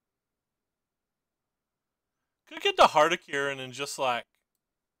 Could get the Heart of Kirin and just like.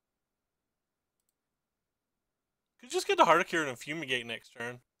 Could just get the Heart of Kirin and Fumigate next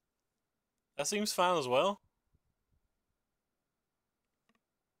turn. That seems fine as well.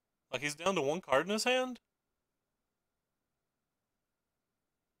 Like he's down to 1 card in his hand?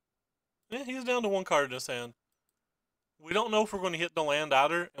 Yeah, he's down to 1 card in his hand. We don't know if we're going to hit the land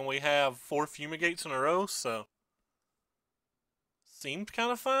either, and we have 4 Fumigates in a row, so. Seemed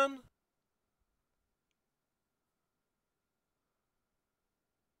kind of fun.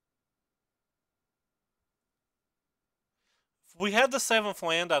 If we had the 7th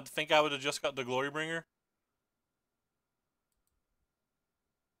land, I think I would have just got the Glorybringer.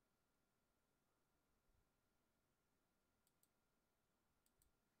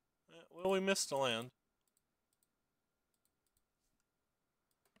 Well, we missed the land.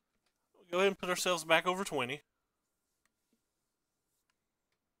 We'll go ahead and put ourselves back over 20.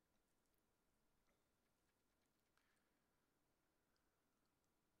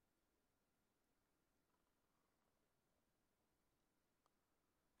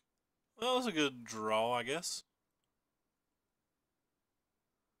 Well, that was a good draw, I guess.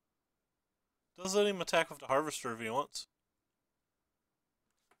 Does let him attack with the Harvester if he wants.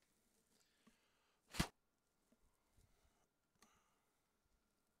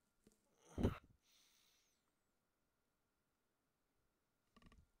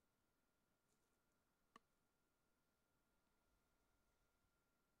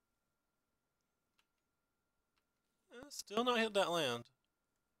 Still not hit that land.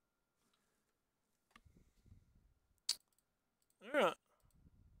 Alright.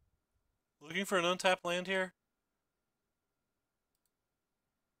 Looking for an untapped land here?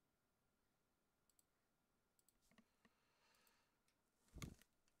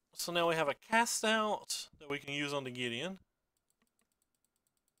 So now we have a cast out that we can use on the Gideon.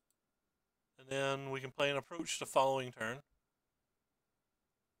 And then we can play an approach the following turn.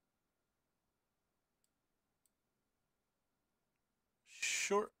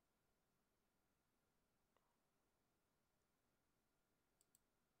 Sure.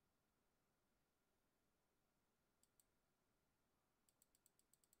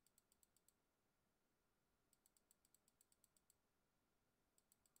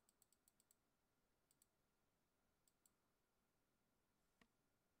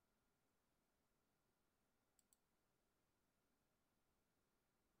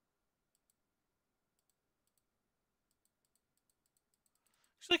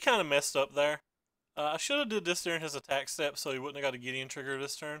 Actually kind of messed up there. I should have did this during his attack step so he wouldn't have got a Gideon trigger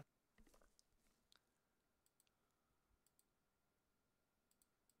this turn.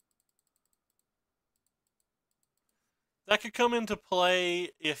 That could come into play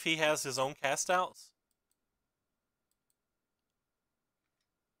if he has his own cast outs.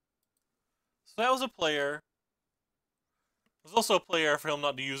 So that was a player. There's also a player for him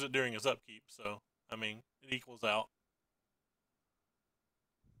not to use it during his upkeep, so, I mean, it equals out.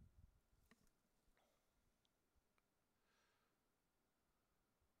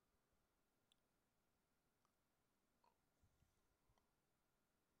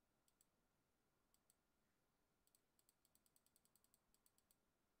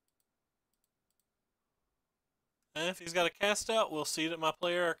 And if he's got a cast out, we'll see that my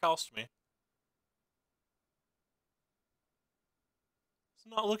player cost me. It's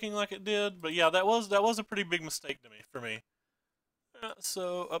not looking like it did, but yeah, that was a pretty big mistake to me for me.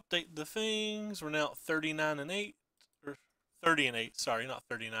 So update the things. We're now at 39 and 8, or 30 and 8. Sorry, not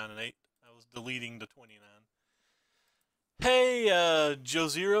 39 and 8. I was deleting the 29. Hey, Joe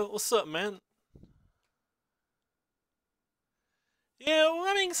Zero, what's up, man? Yeah, well,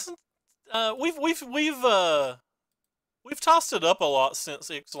 I mean, we've tossed it up a lot since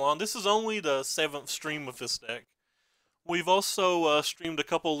Ixalan. This is only the 7th stream with this deck. We've also streamed a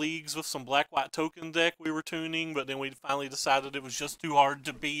couple leagues with some black-white token deck we were tuning, but then we finally decided it was just too hard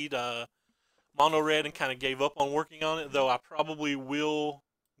to beat mono red and kind of gave up on working on it, though I probably will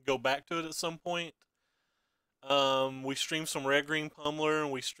go back to it at some point. We streamed some red green Pummeler,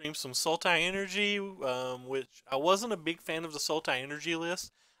 and we streamed some Sultai Energy, which I wasn't a big fan of the Sultai Energy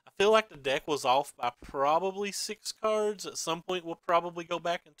list. I feel like the deck was off by probably 6 cards. At some point, we'll probably go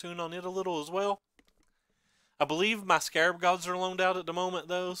back and tune on it a little as well. I believe my Scarab Gods are loaned out at the moment,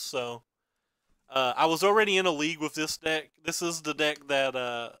 though, so I was already in a league with this deck. This is the deck that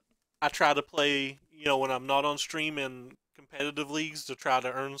I try to play, you know, when I'm not on stream in competitive leagues to try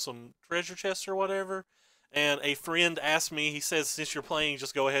to earn some treasure chests or whatever. And a friend asked me, he says, since you're playing,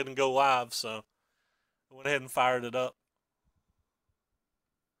 just go ahead and go live, so I went ahead and fired it up.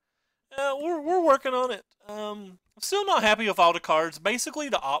 We're working on it. I'm still not happy with all the cards. Basically,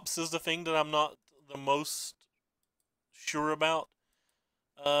 the ops is the thing that I'm not the most sure about.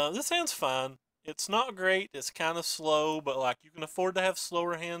 This hand's fine. It's not great. It's kind of slow, but like you can afford to have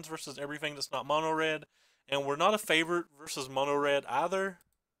slower hands versus everything that's not mono red. And we're not a favorite versus mono red either.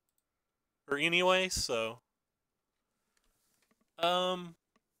 Or anyway, so the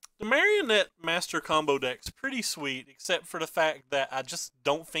Marionette Master combo deck's pretty sweet, except for the fact that I just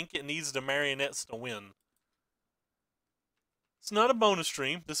don't think it needs the Marionettes to win. It's not a bonus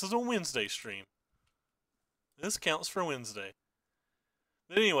stream. This is a Wednesday stream. This counts for Wednesday.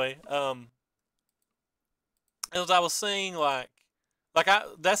 But anyway, as I was saying,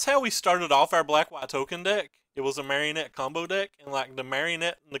 that's how we started off our black-white token deck. It was a marionette combo deck, and like the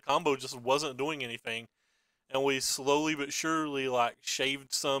marionette and the combo just wasn't doing anything. And we slowly but surely like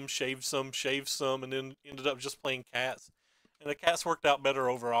shaved some, and then ended up just playing cats. And the cats worked out better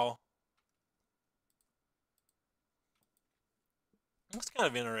overall. It's kind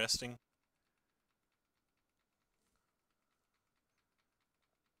of interesting.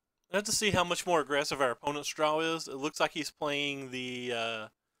 I have to see how much more aggressive our opponent's draw is. It looks like he's playing the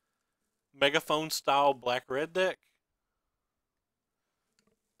Megaphone style black-red deck.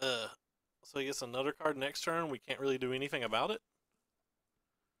 So he gets another card next turn. We can't really do anything about it.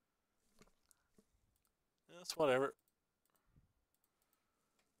 That's whatever.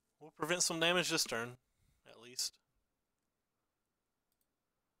 We'll prevent some damage this turn, at least.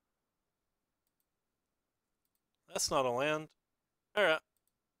 That's not a land. Alright.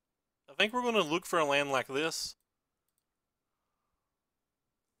 I think we're going to look for a land like this.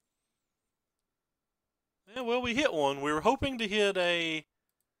 Yeah, well, we hit one. We were hoping to hit a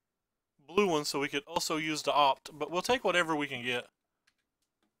blue one so we could also use the opt, but we'll take whatever we can get.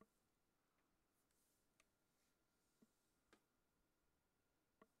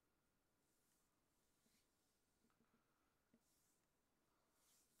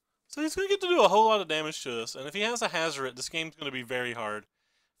 So he's going to get to do a whole lot of damage to us, and if he has a Hazoret, this game's going to be very hard.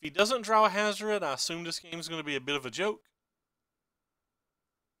 If he doesn't draw a Hazoret, I assume this game's going to be a bit of a joke.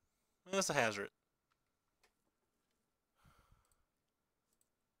 And that's a Hazoret.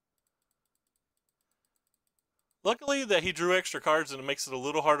 Luckily that he drew extra cards and it makes it a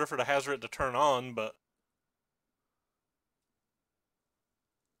little harder for the Hazoret to turn on, but...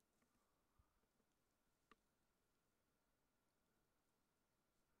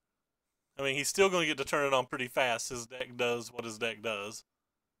 I mean, he's still going to get to turn it on pretty fast. His deck does what his deck does.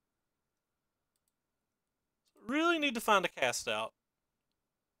 Really need to find a cast out.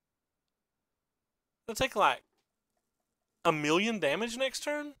 It'll take like 1,000,000 damage next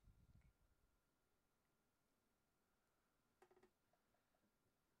turn?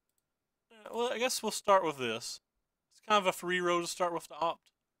 Well, I guess we'll start with this. It's kind of a free road to start with the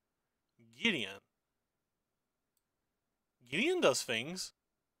opt. Gideon. Gideon does things.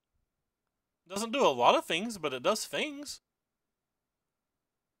 Doesn't do a lot of things, but it does things.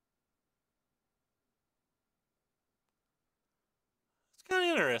 It's kind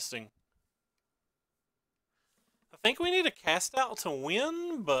of interesting. I think we need a cast out to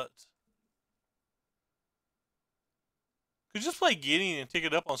win, but... Could just play Gideon and take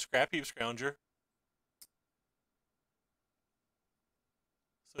it up on Scrap Heap Scrounger.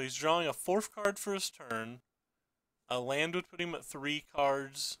 So he's drawing a 4th card for his turn. A land would put him at 3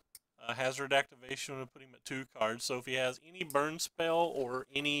 cards. A Hazard Activation would put him at 2 cards. So if he has any burn spell or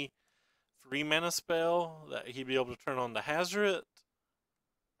any 3 mana spell, that he'd be able to turn on the Hazoret.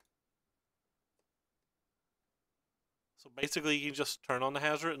 So basically he can just turn on the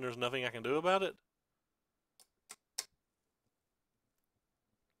Hazoret and there's nothing I can do about it.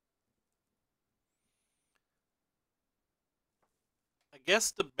 I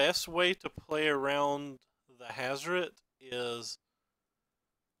guess the best way to play around the Hazoret is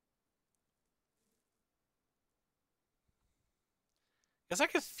I guess I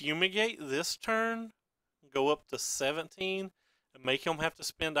could Fumigate this turn, go up to 17, and make him have to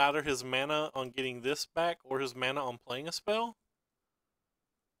spend either his mana on getting this back or his mana on playing a spell.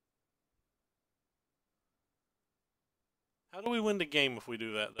 How do we win the game if we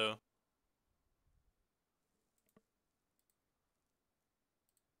do that, though?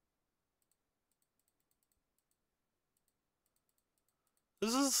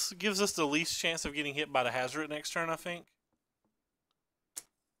 Gives us the least chance of getting hit by the Hazoret next turn, I think.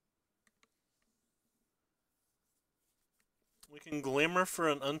 We can Glimmer for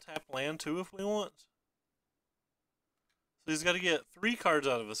an untapped land, too, if we want. So he's got to get 3 cards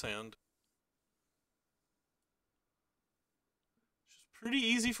out of his hand. Which is pretty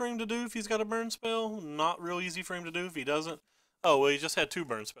easy for him to do if he's got a burn spell. Not real easy for him to do if he doesn't. Oh, well, he just had 2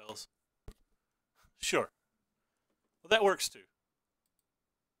 burn spells. Sure. Well, that works, too.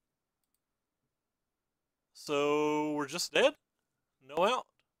 So, we're just dead? No out?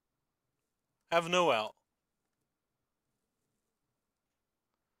 Have no out.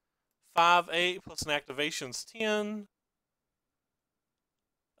 5/8 plus an activation's 10.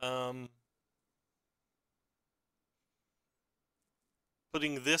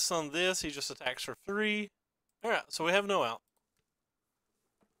 Putting this on this, he just attacks for 3. Alright, so we have no out.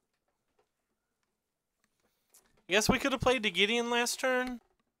 I guess we could have played the Gideon last turn.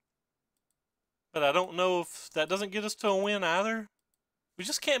 But I don't know if that doesn't get us to a win either. We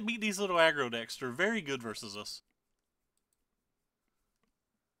just can't beat these little aggro decks. They're very good versus us.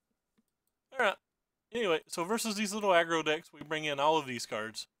 Alright. Anyway, so versus these little aggro decks, we bring in all of these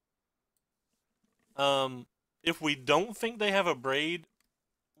cards. If we don't think they have a Braid,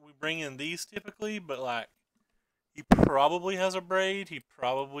 we bring in these typically, but like, he probably has a Braid, he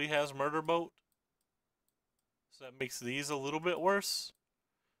probably has Murder Bolt. So that makes these a little bit worse.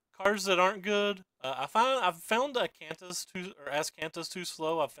 Cards that aren't good. I've found a Azcanta too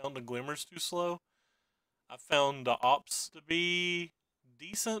slow. I've found the Glimmers too slow. I've found the Ops to be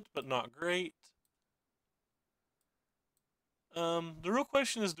decent, but not great. The real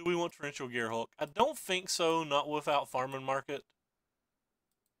question is, do we want Torrential Gearhulk? I don't think so, not without Farming Market.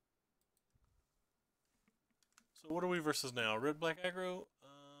 So what are we versus now? Red-Black Aggro?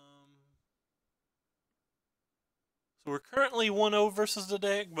 So we're currently 1-0 versus the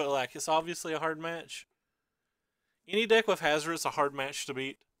deck, but like, it's obviously a hard match. Any deck with Hazard is a hard match to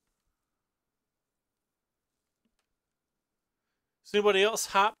beat. Is anybody else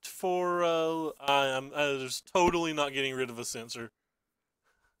hyped for, I'm just totally not getting rid of a Censor.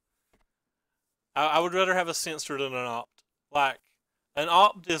 I would rather have a Censor than an Opt. Like, an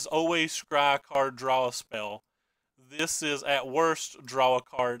Opt is always scry a card, draw a spell. This is, at worst, draw a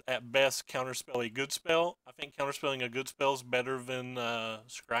card. At best, counterspell a good spell. I think counterspelling a good spell is better than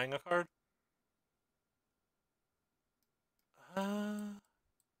scrying a card.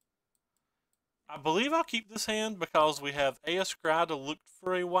 I believe I'll keep this hand because we have a Scry to look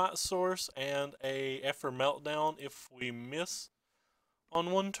for a white source and a Effer Meltdown if we miss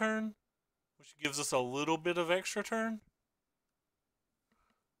on one turn, which gives us a little bit of extra turn.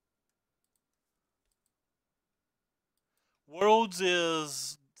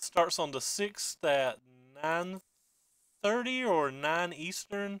 Worlds starts on the 6th at 9:30 or 9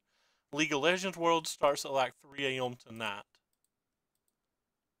 Eastern. League of Legends Worlds starts at like 3 a.m. tonight.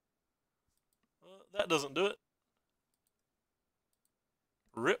 That doesn't do it.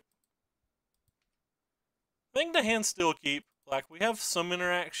 Rip. I think the hands still keep. Like, we have some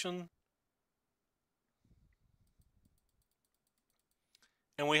interaction.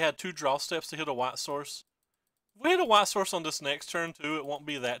 And we had 2 draw steps to hit a white source. If we hit a white source on this next turn too, it won't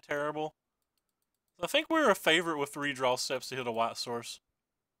be that terrible. I think we're a favorite with 3 draw steps to hit a white source.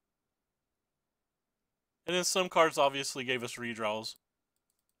 And then some cards obviously gave us redraws.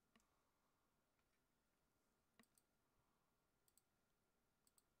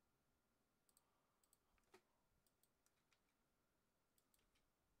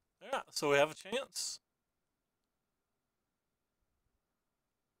 Yeah, so we have a chance.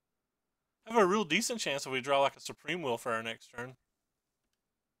 Have a real decent chance if we draw like a Supreme Will for our next turn.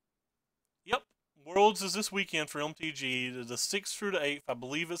 Yep, Worlds is this weekend for MTG, the 6th through the 8th. I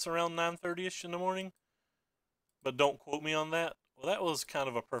believe it's around 9:30ish in the morning, but don't quote me on that. Well, that was kind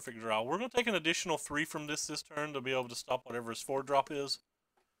of a perfect draw. We're going to take an additional 3 from this turn to be able to stop whatever his 4-drop is.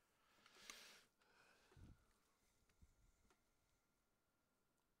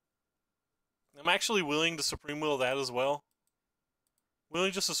 I'm actually willing to Supreme Will that as well.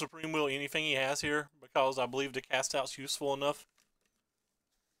 Willing just to Supreme Will anything he has here, because I believe the cast out's useful enough.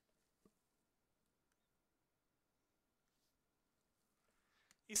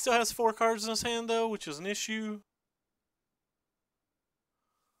 He still has 4 cards in his hand though, which is an issue.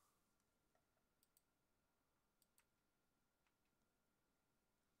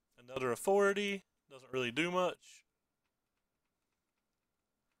 Another authority, doesn't really do much.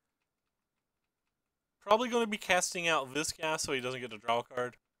 Probably going to be casting out this guy so he doesn't get to draw a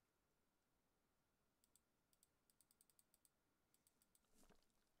card.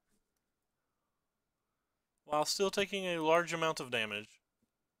 While still taking a large amount of damage.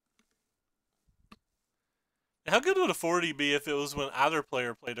 How good would authority be if it was when either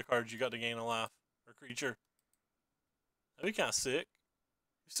player played a card you got to gain a life or creature? That'd be kind of sick.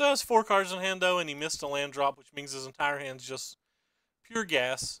 He still has 4 cards in hand though, and he missed a land drop, which means his entire hand's just pure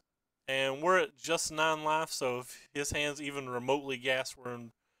gas. And we're at just 9 life, so if his hand's even remotely gas, we're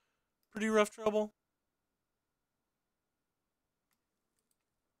in pretty rough trouble.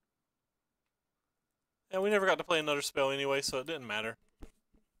 And we never got to play another spell anyway, so it didn't matter.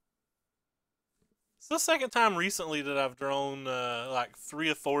 It's the second time recently that I've drawn like 3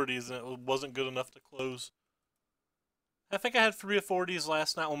 authorities and it wasn't good enough to close. I think I had 3 authorities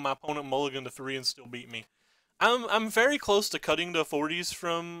last night when my opponent mulliganed to 3 and still beat me. I'm very close to cutting the authorities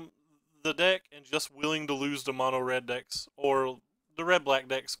from the deck and just willing to lose the mono red decks, or the red black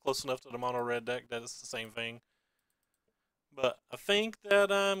decks close enough to the mono red deck that it's the same thing. But I think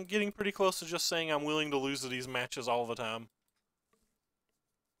that I'm getting pretty close to just saying I'm willing to lose to these matches all the time.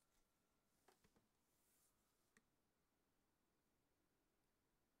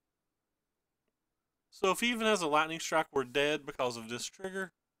 So if he even has a lightning strike, we're dead because of this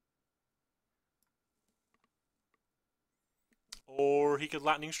trigger. Or he could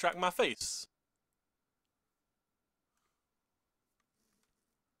lightning strike my face.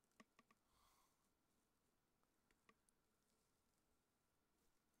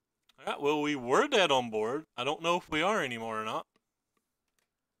 Alright, well, we were dead on board. I don't know if we are anymore or not.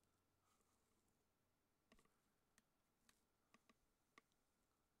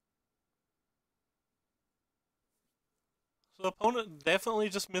 So the opponent definitely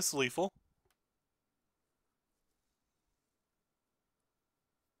just missed lethal.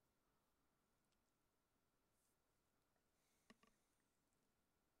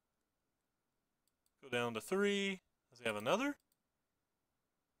 Go down to 3. Does he have another?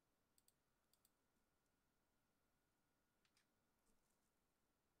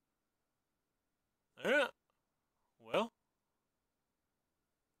 Alright. Well.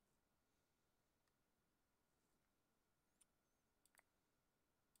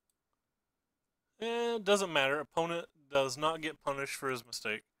 It doesn't matter. Opponent does not get punished for his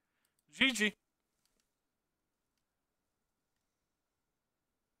mistake. GG.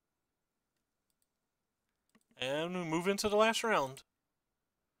 And we move into the last round.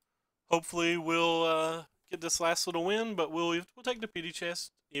 Hopefully we'll get this last little win, but we'll take the PD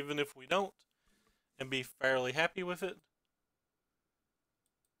chest, even if we don't, and be fairly happy with it.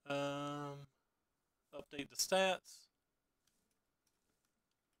 Update the stats.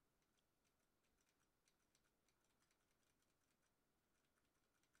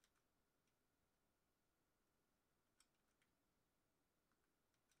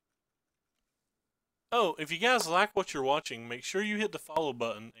 Oh, if you guys like what you're watching, make sure you hit the follow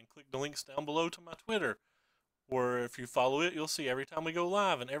button and click the links down below to my Twitter, where if you follow it, you'll see every time we go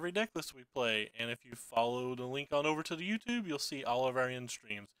live and every deck list we play. And if you follow the link on over to the YouTube, you'll see all of our end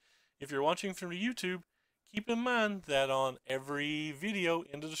streams. If you're watching from the YouTube, keep in mind that on every video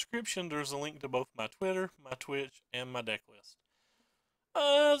in the description, there's a link to both my Twitter, my Twitch, and my deck list.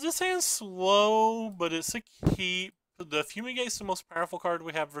 This hand's slow, but it's a keep. The Fumigate's the most powerful card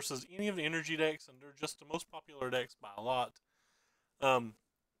we have versus any of the energy decks, and they're just the most popular decks by a lot.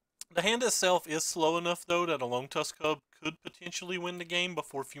 The hand itself is slow enough, though, that a Longtusk Cub could potentially win the game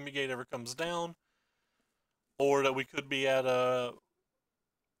before Fumigate ever comes down. Or that we could be at a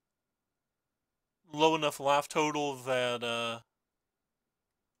low enough life total that,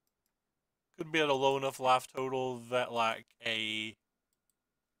 like a,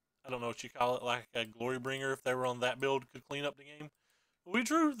 I don't know what you call it, like a Glory Bringer, if they were on that build, could clean up the game. But we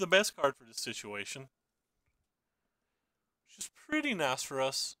drew the best card for this situation, which is pretty nice for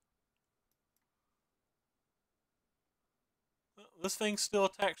us. This thing still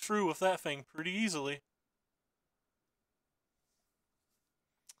attacks true with that thing pretty easily.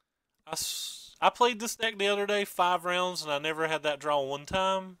 I played this deck the other day, 5 rounds, and I never had that draw one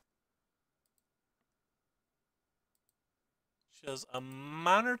time. Just a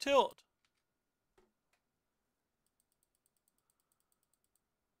minor tilt.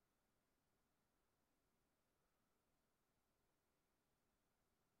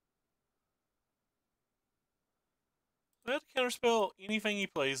 We have to counterspell anything he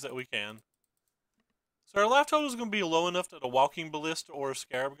plays that we can. So our life total is going to be low enough that a Walking Ballista or a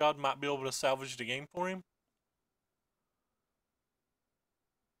Scarab God might be able to salvage the game for him.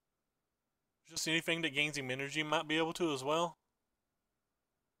 Just anything that gains him energy might be able to as well.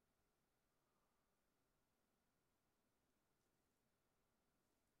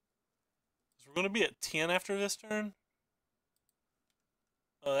 So we're going to be at 10 after this turn.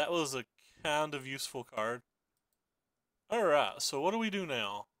 Oh, that was a kind of useful card. Alright, so what do we do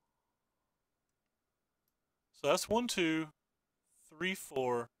now? So that's 1, 2, 3,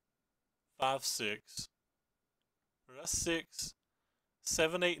 4, 5, 6. Or that's 6,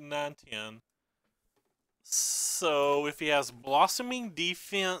 7, 8, and 9, 10. So if he has Blossoming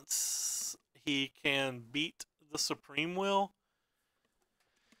Defense, he can beat the Supreme Will.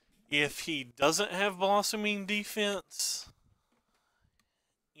 If he doesn't have Blossoming Defense,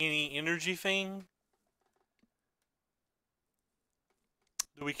 any energy thing,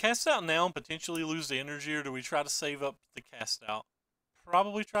 do we cast out now and potentially lose the energy, or do we try to save up the cast out?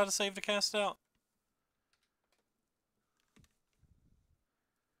 Probably try to save the cast out.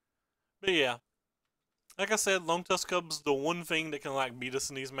 But yeah, like I said, Longtusk Cub's the one thing that can like beat us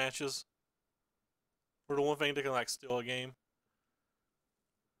in these matches. Or the one thing that can like steal a game.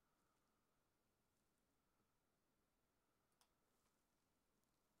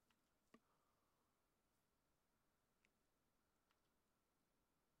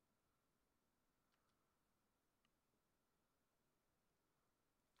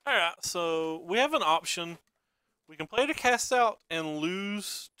 Alright, so we have an option. We can play to cast out and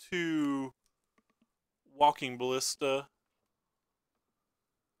lose to Walking Ballista.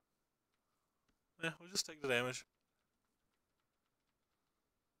 Yeah, we'll just take the damage.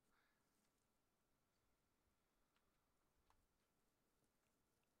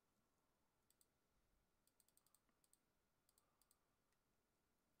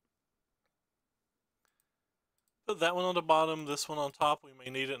 Put that one on the bottom, this one on top. We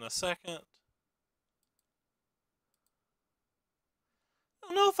may need it in a second. I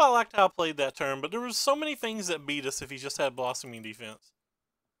don't know if I liked how I played that turn, but there was so many things that beat us if he just had Blossoming Defense.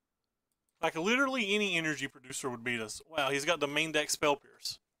 Like, literally any energy producer would beat us. Wow, he's got the main deck Spell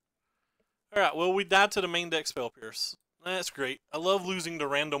Pierce. Alright, well, we died to the main deck Spell Pierce. That's great. I love losing to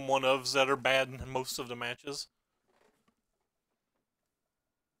random one-ofs that are bad in most of the matches.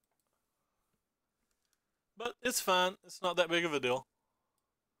 But it's fine. It's not that big of a deal.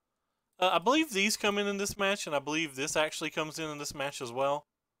 I believe these come in this match, and I believe this actually comes in this match as well.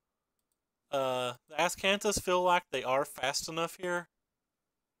 The Azcanthus feel like they are fast enough here.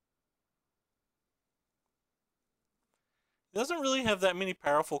 It doesn't really have that many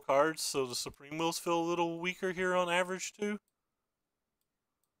powerful cards, so the Supreme Wills feel a little weaker here on average too.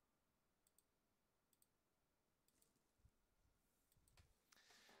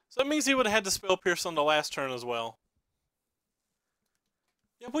 So that means he would have had to Spell Pierce on the last turn as well.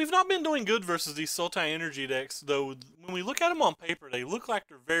 Yeah, we've not been doing good versus these Sultai Energy decks, though when we look at them on paper, they look like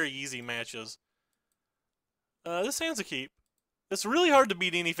they're very easy matches. This hand's a keep. It's really hard to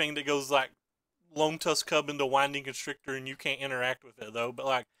beat anything that goes like Lone Tusk Cub into Winding Constrictor and you can't interact with it though, but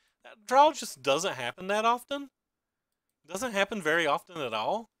like, that draw just doesn't happen that often. It doesn't happen very often at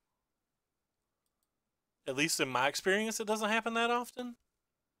all. At least in my experience, it doesn't happen that often.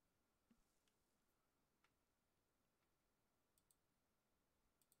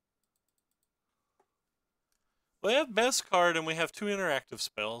 We have best card and we have 2 interactive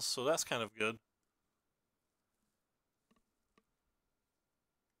spells, so that's kind of good.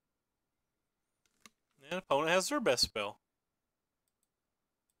 And opponent has their best spell.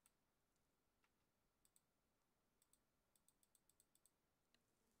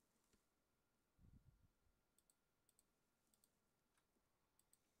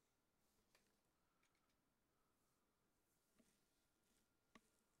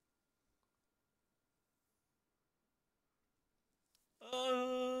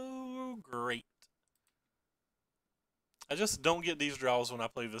 Oh, great. I just don't get these draws when I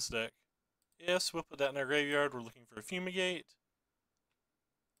play this deck. Yes, we'll put that in our graveyard. We're looking for a Fumigate.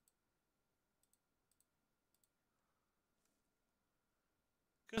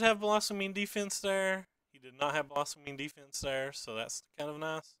 Could have Blossoming Defense there. He did not have Blossoming Defense there, so that's kind of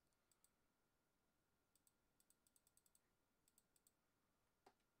nice.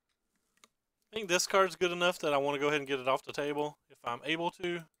 I think this card's good enough that I want to go ahead and get it off the table if I'm able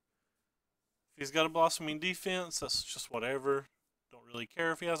to. If he's got a Blossoming Defense, that's just whatever. Don't really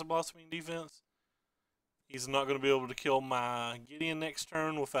care if he has a Blossoming Defense. He's not going to be able to kill my Gideon next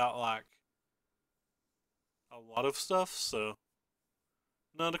turn without, like, a lot of stuff, so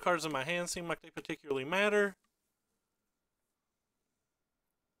none of the cards in my hand seem like they particularly matter.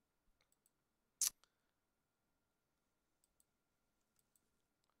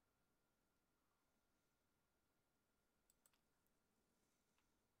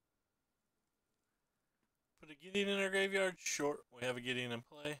 Put a Gideon in our graveyard? Sure, we have a Gideon in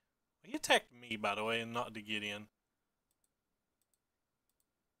play. He attacked me, by the way, and not the Gideon.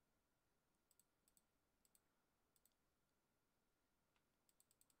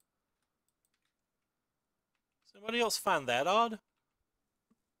 Does anybody else find that odd?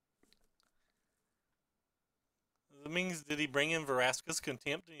 That means, did he bring in Vraska's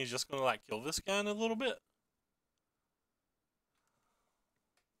Contempt and he's just going to, like, kill this guy in a little bit?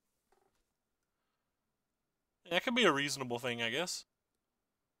 That could be a reasonable thing, I guess.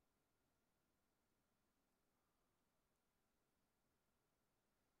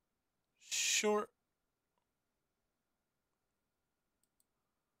 Sure.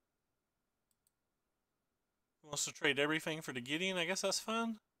 Wants to trade everything for the Gideon, I guess that's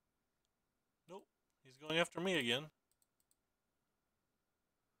fine. Nope, he's going after me again.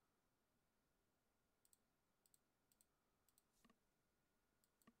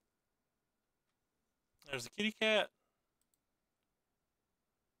 There's the kitty cat.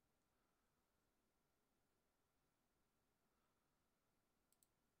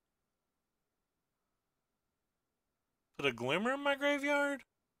 Put a Glimmer in my graveyard?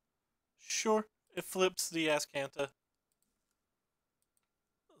 Sure, it flips the Azcanta.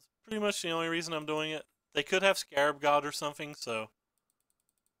 That's pretty much the only reason I'm doing it. They could have Scarab God or something, so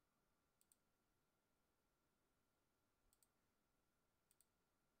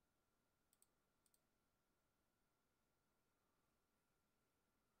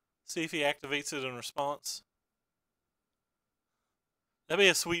See if he activates it in response. That'd be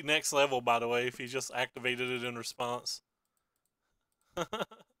a sweet next level, by the way, if he just activated it in response. What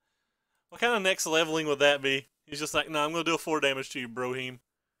kind of next leveling would that be? He's just like, no, I'm going to do a 4 damage to you, Brohim.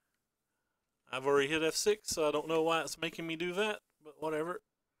 I've already hit F6, so I don't know why it's making me do that, but whatever.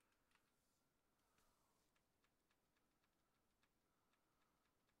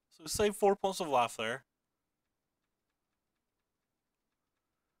 So save 4 points of life there.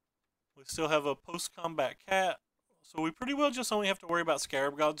 We still have a post-combat cat, so we pretty well just only have to worry about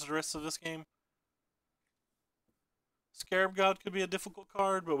Scarab Gods the rest of this game. Scarab God could be a difficult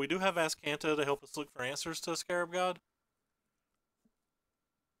card, but we do have Azcanta to help us look for answers to Scarab God.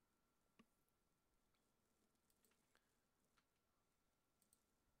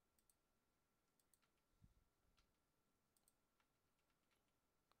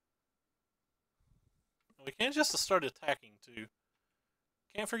 We can't just start attacking, too.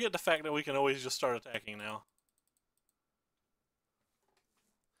 Can't forget the fact that we can always just start attacking now.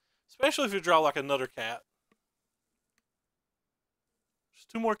 Especially if you draw like another cat. There's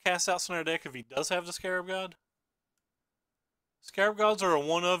 2 more cast outs in our deck if he does have the Scarab God. Scarab Gods are a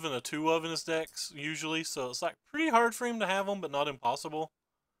 1 of and a 2 of in his decks, usually, so it's like pretty hard for him to have them, but not impossible.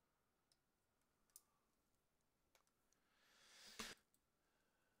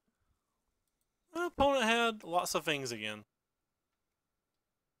 The opponent had lots of things again.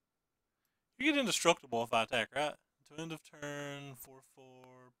 You get indestructible if I attack, right? To end of turn,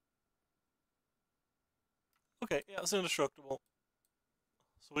 4/4. Okay, yeah, it's indestructible.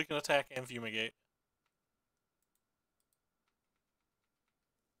 So we can attack and fumigate.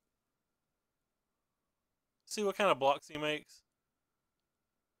 See what kind of blocks he makes.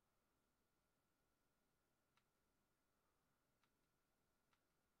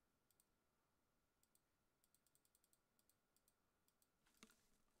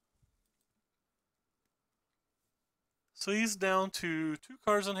 So he's down to 2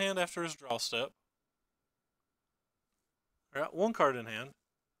 cards in hand after his draw step. Alright, 1 card in hand.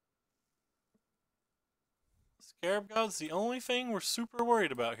 Scarab God's the only thing we're super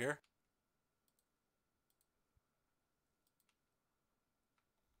worried about here.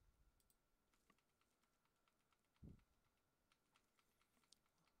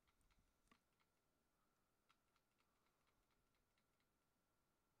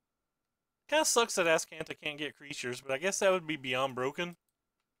 Kinda sucks that Azcanta can't get creatures, but I guess that would be beyond broken.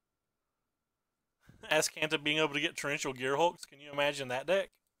 Azcanta being able to get Torrential Gearhulks, can you imagine that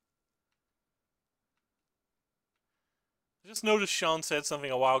deck? I just noticed Sean said something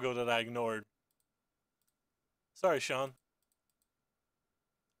a while ago that I ignored. Sorry, Sean.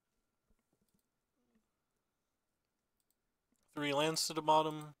 Three lands to the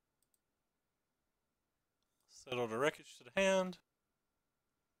bottom. Settle the wreckage to the hand.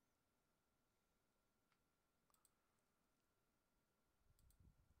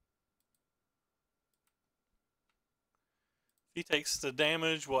 If he takes the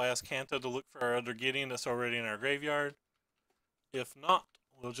damage, we'll ask Kanta to look for our other Gideon that's already in our graveyard. If not,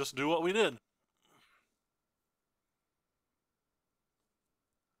 we'll just do what we did.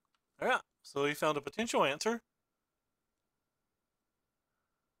 Alright, so he found a potential answer.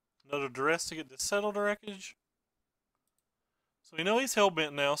 Another duress to get this settled wreckage. So we know he's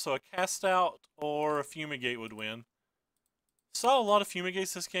hellbent now, so a cast out or a fumigate would win. Saw a lot of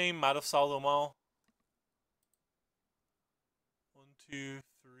fumigates this game, might have saw them all. 1, 2,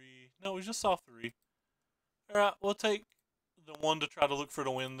 3. No, we just saw 3. Alright, we'll take the 1 to try to look for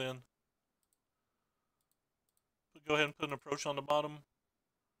the win then. But go ahead and put an approach on the bottom.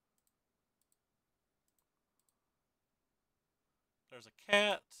 There's a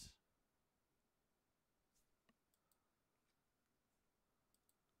cat.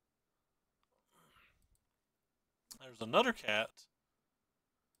 There's another cat.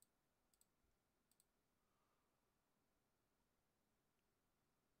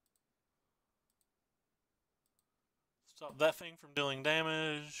 Stop that thing from dealing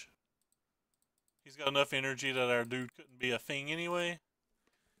damage. He's got enough energy that our dude couldn't be a thing anyway.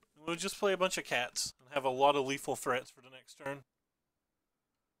 And we'll just play a bunch of cats and have a lot of lethal threats for the next turn.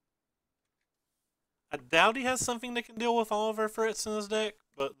 I doubt he has something that can deal with all of our threats in his deck,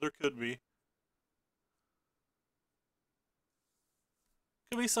 but there could be.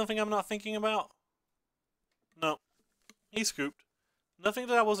 Could be something I'm not thinking about. No. He scooped. Nothing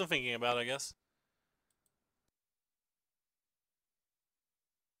that I wasn't thinking about, I guess.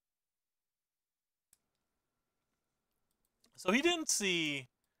 So he didn't see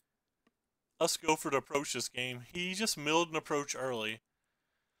us go for the approach this game. He just milled an approach early.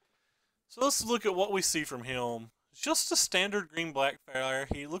 So let's look at what we see from him. It's just a standard green-black flyer.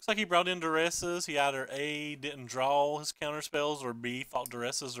 He looks like he brought in duresses. He either A, didn't draw his counter spells, or B, thought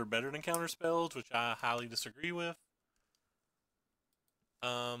duresses are better than counter spells, which I highly disagree with.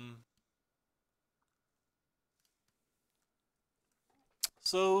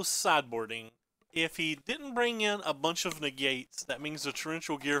 So, sideboarding. If he didn't bring in a bunch of negates, that means the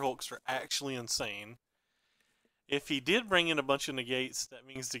Torrential Gearhulks are actually insane. If he did bring in a bunch of negates, that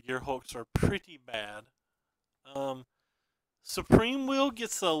means the Gearhulks are pretty bad. Supreme Will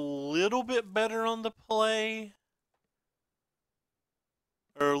gets a little bit better on the play.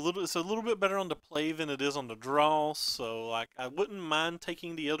 It's a little bit better on the play than it is on the draw, so like I wouldn't mind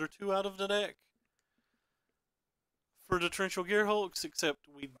taking the other two out of the deck for the Torrential Gearhulks, except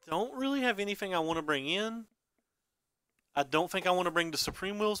we don't really have anything I want to bring in. I don't think I want to bring the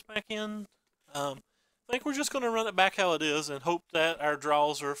Supreme Wills back in. I think we're just going to run it back how it is and hope that our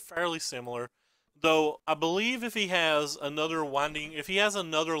draws are fairly similar. Though I believe if he has another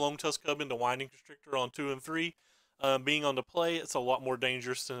Lone Tusk Cub into Winding Constrictor on 2 and 3, being on the play, it's a lot more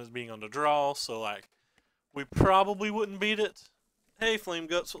dangerous than it being on the draw. So like, we probably wouldn't beat it. Hey, Flame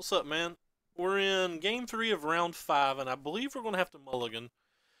Guts, what's up, man? We're in Game 3 of Round 5, and I believe we're going to have to mulligan.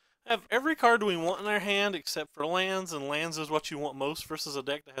 Have every card we want in our hand except for lands, and lands is what you want most versus a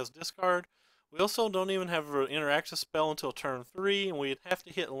deck that has discard. We also don't even have an interactive spell until turn 3, and we'd have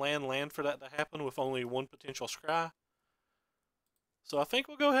to hit land for that to happen with only one potential scry. So I think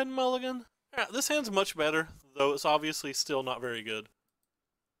we'll go ahead and mulligan. Alright, this hand's much better, though it's obviously still not very good.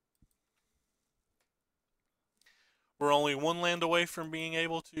 We're only one land away from being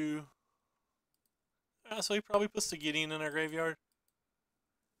able to... so he probably puts the Gideon in our graveyard.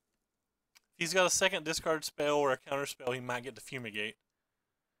 If he's got a second discard spell or a counter spell, he might get to Fumigate.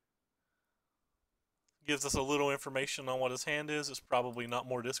 Gives us a little information on what his hand is. It's probably not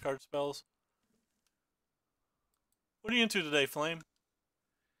more discard spells. What are you into today, Flame?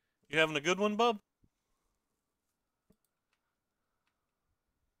 You having a good one, bub?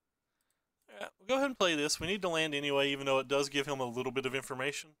 Yeah, we'll go ahead and play this. We need to land anyway, even though it does give him a little bit of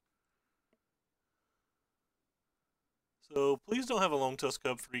information. So please don't have a Lone Tusk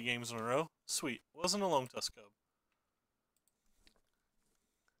Cub 3 games in a row. Sweet. Wasn't a Lone Tusk Cub.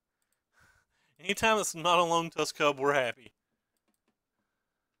 Anytime it's not a Lone Tusk Cub, we're happy.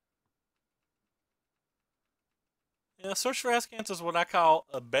 Yeah, Search for Askance is what I call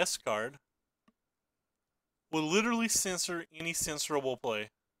a best card. Will literally censor any censorable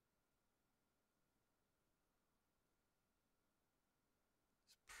play.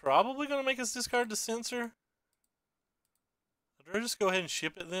 Probably going to make us discard the censor. I'd rather just go ahead and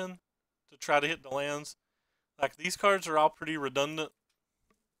ship it then to try to hit the lands. Like, these cards are all pretty redundant.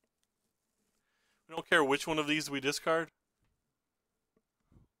 We don't care which one of these we discard.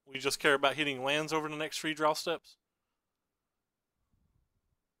 We just care about hitting lands over the next 3 draw steps.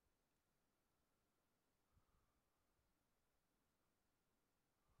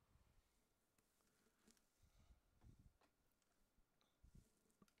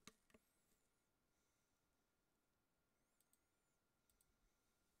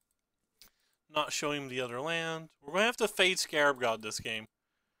 Not show him the other land. We're going to have to fade Scarab God this game.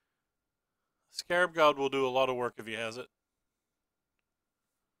 Scarab God will do a lot of work if he has it.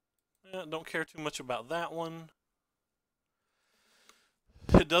 Yeah, don't care too much about that one.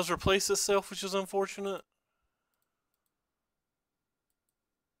 It does replace itself, which is unfortunate.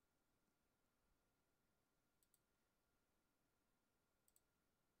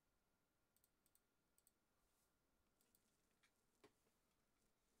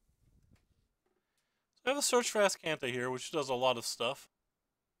 So I have a Search for Azcanta here, which does a lot of stuff.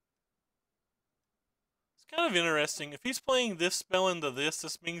 It's kind of interesting. If he's playing this spell into this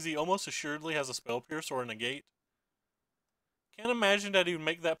means he almost assuredly has a Spell Pierce or a Negate. Can't imagine that he would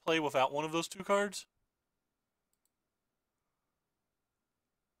make that play without one of those 2 cards.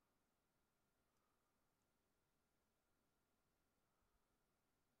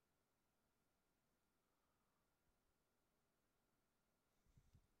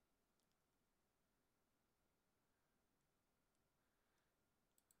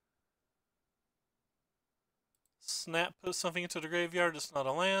 Snap puts something into the graveyard, it's not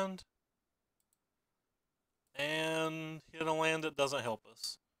a land. And hit a land that doesn't help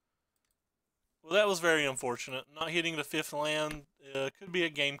us. Well, that was very unfortunate. Not hitting the 5th land could be a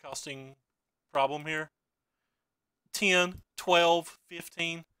game costing problem here. 10, 12,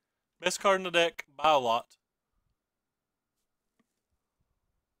 15. Best card in the deck by a lot.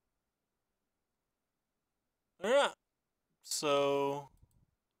 Alright. So,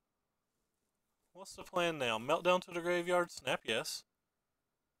 what's the plan now? Meltdown to the graveyard? Snap, yes.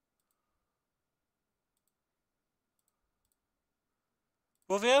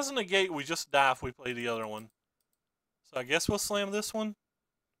 Well, if he has a negate, we just die if we play the other one. So I guess we'll slam this one.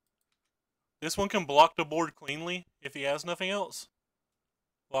 This one can block the board cleanly if he has nothing else,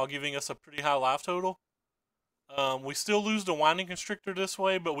 while giving us a pretty high life total. We still lose the Winding Constrictor this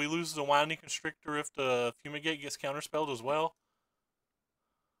way, but we lose the Winding Constrictor if the Fumigate gets counterspelled as well.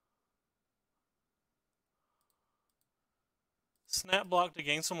 Snap Block to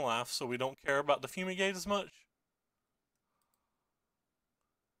gain some life, so we don't care about the Fumigate as much.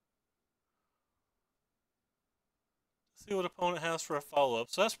 See what opponent has for a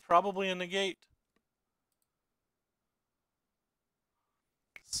follow-up. So that's probably a negate.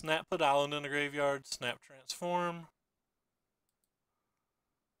 Snap put Island in the graveyard. Snap transform.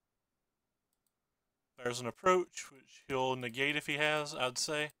 There's an approach, which he'll negate if he has, I'd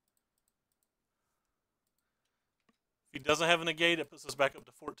say. If he doesn't have a negate, it puts us back up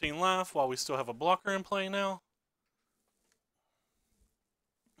to 14 life while we still have a blocker in play now.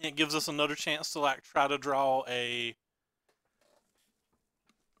 It gives us another chance to like try to draw a...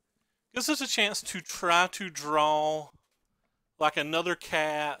 Gives us a chance to try to draw like another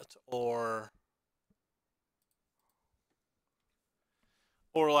cat or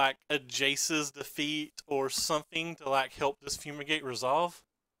like a Jace's defeat or something to like help this Fumigate resolve.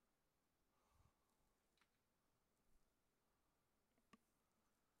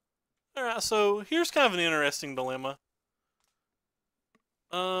 Alright, so here's kind of an interesting dilemma.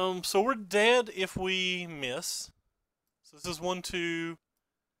 So we're dead if we miss. So this is 1, 2,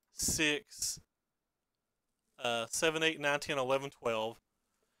 6, 7, 8, 9, 10, 11, 12.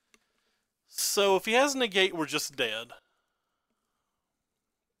 So if he has negate, we're just dead.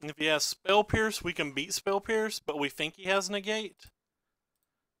 And if he has Spell Pierce, we can beat Spell Pierce, but we think he has negate.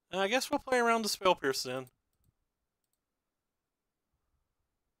 And I guess we'll play around the Spell Pierce then.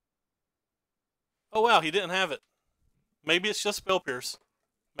 Oh wow, he didn't have it. Maybe it's just Spell Pierce.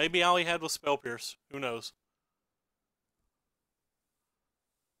 Maybe all he had was Spell Pierce. Who knows?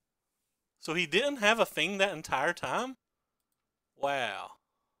 So he didn't have a thing that entire time? Wow.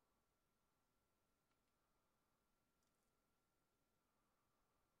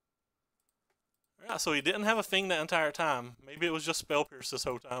 Yeah, so he didn't have a thing that entire time. Maybe it was just Spell Pierce this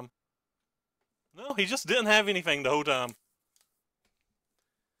whole time. No, he just didn't have anything the whole time.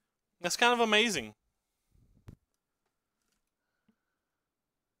 That's kind of amazing.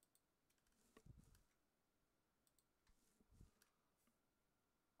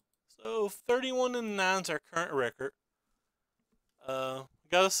 So 31-9 is our current record. Got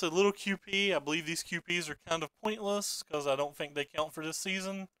us a little QP. I believe these QPs are kind of pointless because I don't think they count for this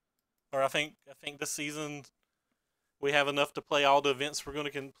season. Or I think this season we have enough to play all the events we're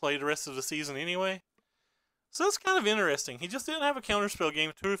going to play the rest of the season anyway. So that's kind of interesting. He just didn't have a counterspell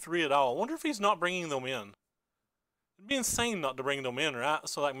game 2 or 3 at all. I wonder if he's not bringing them in. It'd be insane not to bring them in, right?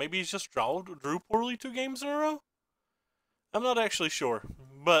 So like maybe he's just drew poorly 2 games in a row? I'm not actually sure.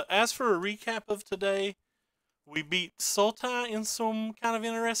 But as for a recap of today, we beat Sultai in some kind of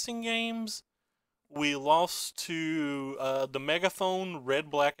interesting games. We lost to the Megaphone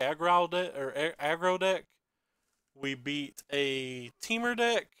Red-Black aggro deck. We beat a Teamer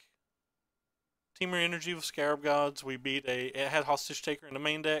deck. Teamer Energy with Scarab Gods. We beat it had Hostage Taker in the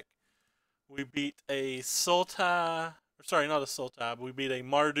main deck. We beat a Sultai, sorry, not a Sultai, but we beat a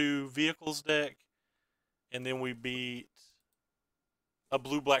Mardu Vehicles deck. And then we beat a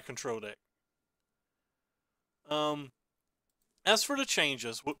Blue-Black Control deck. As for the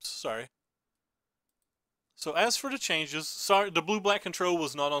changes, So as for the changes, sorry, the Blue-Black Control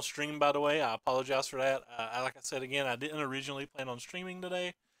was not on stream, by the way. I apologize for that. Like I said again, I didn't originally plan on streaming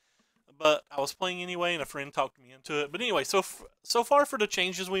today, but I was playing anyway, and a friend talked me into it. But anyway, so far for the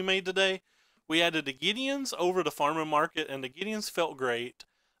changes we made today, we added the Gideons over the Farmer Market, and the Gideons felt great.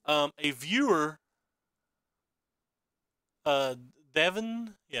 A viewer,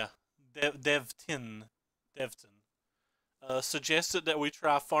 Devton, suggested that we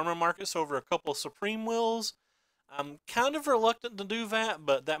try Farmer Markets over a couple of Supreme Wills. I'm kind of reluctant to do that,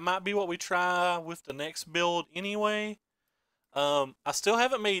 but that might be what we try with the next build anyway. I still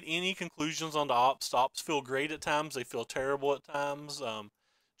haven't made any conclusions on the ops. The ops feel great at times. They feel terrible at times.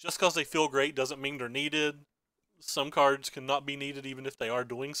 Just because they feel great doesn't mean they're needed. Some cards cannot be needed even if they are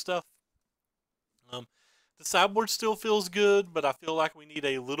doing stuff. The sideboard still feels good, but I feel like we need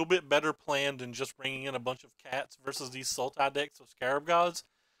a little bit better plan than just bringing in a bunch of cats versus these Sultai decks of Scarab Gods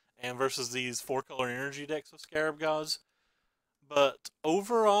and versus these 4-color energy decks of Scarab Gods. But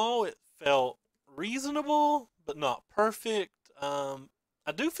overall, it felt reasonable, but not perfect. I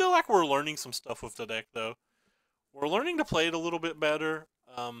do feel like we're learning some stuff with the deck, though. We're learning to play it a little bit better.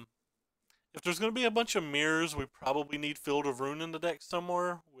 If there's going to be a bunch of mirrors, we probably need Field of Ruin in the deck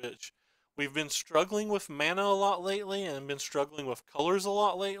somewhere, which we've been struggling with mana a lot lately and been struggling with colors a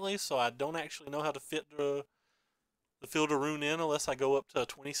lot lately, so I don't actually know how to fit the Field of Ruin in unless I go up to a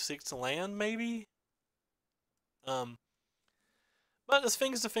 26 land, maybe? Um, but it's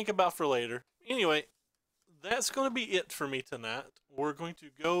things to think about for later. Anyway, that's going to be it for me tonight. We're going to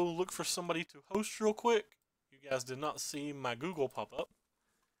go look for somebody to host real quick. You guys did not see my Google pop up.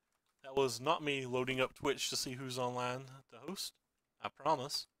 That was not me loading up Twitch to see who's online to host. I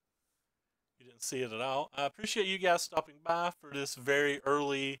promise. You didn't see it at all. I appreciate you guys stopping by for this very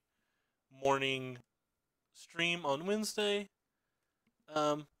early morning stream on Wednesday.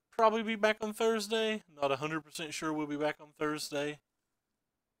 Probably be back on Thursday. Not 100% sure we'll be back on Thursday.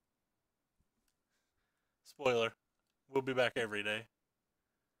 Spoiler. We'll be back every day.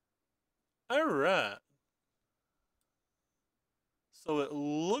 Alright. So it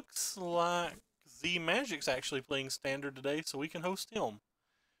looks like Z Magic's actually playing Standard today, so we can host him.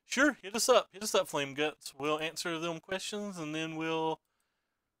 Sure, hit us up. Hit us up, Flame Guts. We'll answer them questions, and then we'll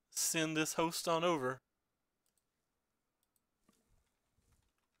send this host on over.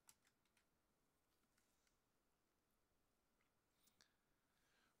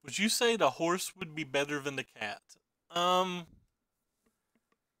 Would you say the horse would be better than the cat?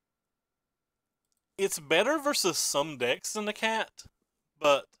 It's better versus some decks than the cat,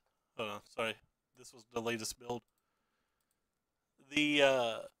 but hold on, sorry, this was the latest build.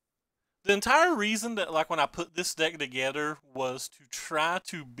 The entire reason that like when I put this deck together was to try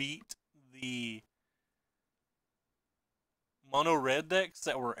to beat the mono red decks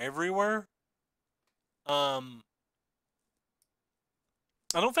that were everywhere. I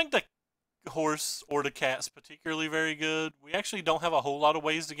don't think the horse or the cat's particularly very good. We actually don't have a whole lot of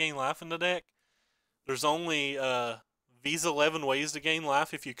ways to gain life in the deck. There's only these 11 ways to gain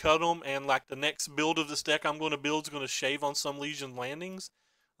life if you cut them, and like the next build of this deck I'm going to build is going to shave on some Legion landings.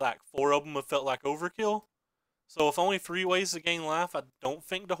 Like 4 of them have felt like overkill. So if only 3 ways to gain life, I don't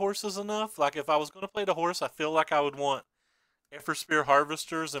think the horse is enough. Like if I was going to play the horse, I feel like I would want Spear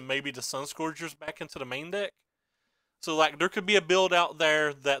Harvesters and maybe the Sun Scourgers back into the main deck. So like there could be a build out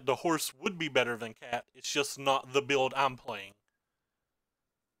there that the horse would be better than cat. It's just not the build I'm playing.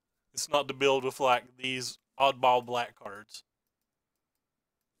 It's not the build with like these oddball black cards.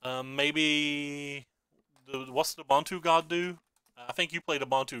 Maybe what's the Bantu God do? I think you played a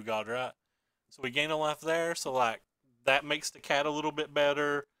Bantu God, right? So we gain a life there. So like that makes the cat a little bit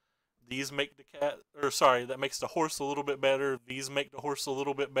better. These make the cat, or sorry, that makes the horse a little bit better. These make the horse a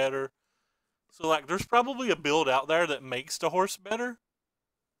little bit better. So like there's probably a build out there that makes the horse better.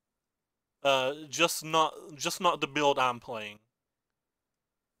 Just not the build I'm playing.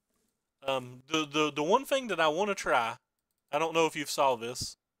 The one thing that I want to try, I don't know if you saw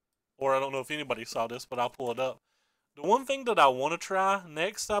this, or I don't know if anybody saw this, but I'll pull it up. The one thing that I want to try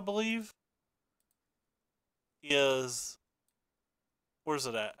next, I believe, is, where's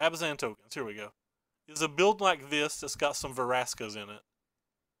it at? Abzan tokens. Here we go. Is a build like this that's got some Veraskas in it.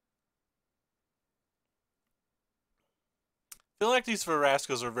 I feel like these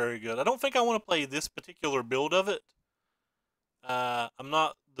Veraskas are very good. I don't think I want to play this particular build of it. I'm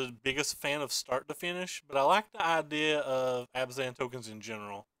not the biggest fan of start to finish, but I like the idea of Abzan tokens in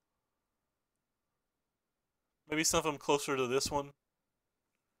general. Maybe something closer to this one.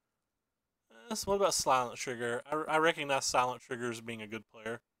 So what about Silent Trigger? I recognize Silent Trigger as being a good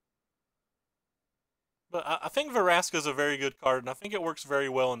player. But I think Vraska is a very good card, and I think it works very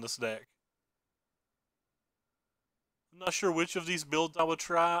well in this deck. I'm not sure which of these builds I would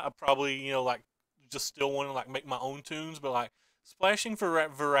try. I probably, like, just still want to, like, make my own tunes, but, like, splashing for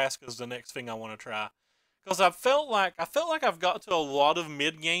Vraska is the next thing I want to try. Because I felt like I've got to a lot of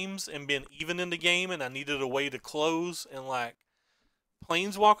mid games and been even in the game, and I needed a way to close. And like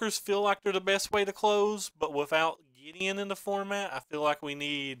Planeswalkers feel like they're the best way to close, but without Gideon in the format, I feel like we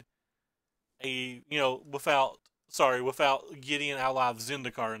need without Gideon ally of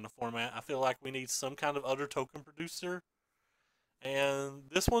Zendikar in the format, I feel like we need some kind of other token producer. And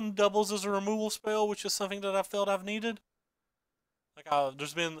this one doubles as a removal spell, which is something that I felt I've needed. Like,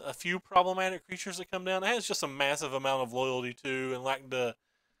 there's been a few problematic creatures that come down. It has just a massive amount of loyalty too, and like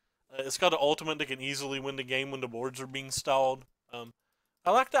it's got an ultimate that can easily win the game when the boards are being stalled. I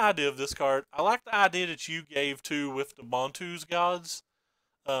like the idea of this card. I like the idea that you gave too with the Bantu's gods.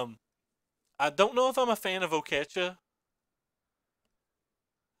 I don't know if I'm a fan of Okecha.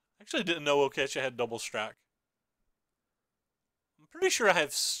 Actually, didn't know Okecha had double strike. I'm pretty sure I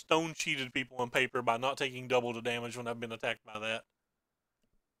have stone cheated people on paper by not taking double the damage when I've been attacked by that.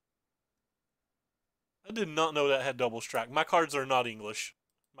 I did not know that had double strike. My cards are not English.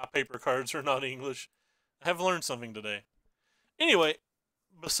 my paper cards are not English. I have learned something today. Anyway,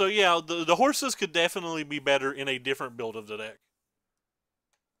 so yeah, the horses could definitely be better in a different build of the deck.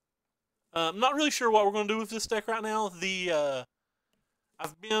 I'm not really sure what we're going to do with this deck right now.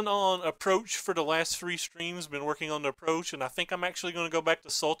 I've been on Approach for the last 3 streams, been working on the Approach, and I think I'm actually going to go back to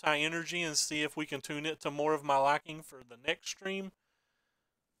Sultai Energy and see if we can tune it to more of my liking for the next stream.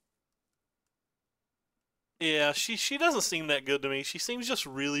 Yeah, she doesn't seem that good to me. She seems just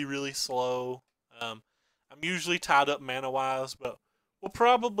really, really slow. I'm usually tied up mana-wise, but we'll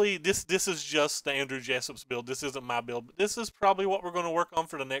probably, this is just the Andrew Jessup's build. This isn't my build, but this is probably what we're going to work on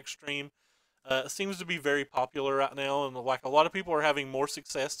for the next stream. It seems to be very popular right now, and like a lot of people are having more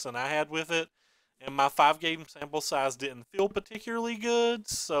success than I had with it. And my 5-game sample size didn't feel particularly good,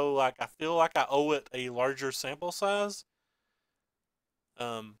 so like I feel like I owe it a larger sample size.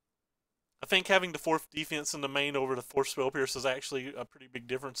 I think having the 4th defense in the main over the 4th spell pierce is actually a pretty big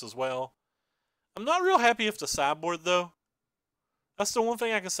difference as well. I'm not real happy with the sideboard though. That's the one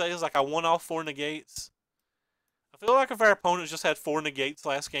thing I can say is like I won all 4 negates. I feel like if our opponents just had 4 negates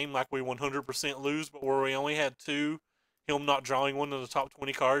last game, like we 100% lose, but where we only had 2, him not drawing one of the top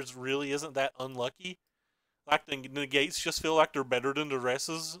 20 cards really isn't that unlucky. Like the negates just feel like they're better than the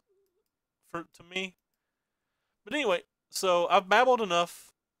rests to me. But anyway, so I've babbled enough.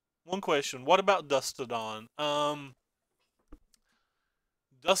 One question: what about Dustodon?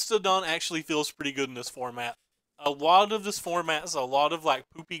 Dustodon actually feels pretty good in this format. A lot of this format is a lot of like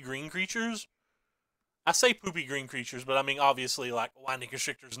poopy green creatures. I say poopy green creatures, but I mean obviously like Winding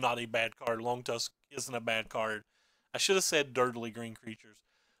Constrictor is not a bad card. Longtusk isn't a bad card. I should have said dirtily green creatures.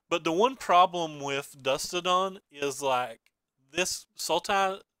 But the one problem with Dustodon is like this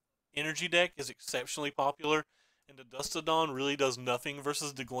Sultai energy deck is exceptionally popular, and the Dustodon really does nothing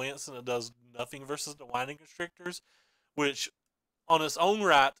versus the Glance, and it does nothing versus the Winding Constrictors, which on its own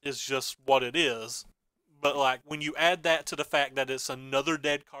right is just what it is. But like when you add that to the fact that it's another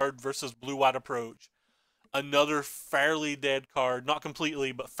dead card versus Blue-White Approach, another fairly dead card, not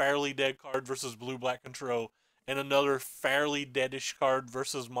completely, but fairly dead card versus Blue-Black Control, and another fairly deadish card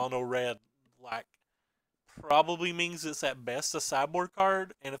versus Mono-Red, like, probably means it's at best a sideboard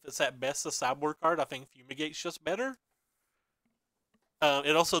card, and if it's at best a sideboard card, I think Fumigate's just better.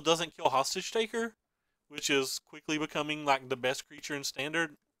 It also doesn't kill Hostage Taker, which is quickly becoming, like, the best creature in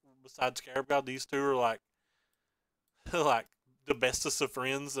Standard. Besides Scarab God, these two are, like, like, the bestest of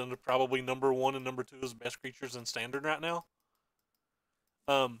friends, and probably number 1 and number 2 is best creatures in Standard right now.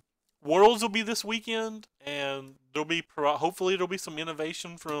 Worlds will be this weekend, and there'll be hopefully there'll be some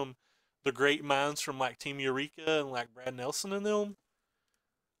innovation from the great minds from like Team Eureka and like Brad Nelson and them.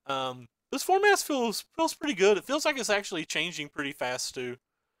 This format feels pretty good. It feels like it's actually changing pretty fast too.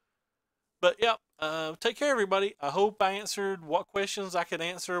 But yeah, take care everybody. I hope I answered what questions I could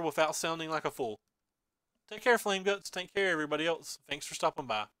answer without sounding like a fool. Take care, Flame Guts. Take care, everybody else. Thanks for stopping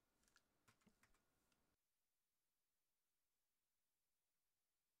by.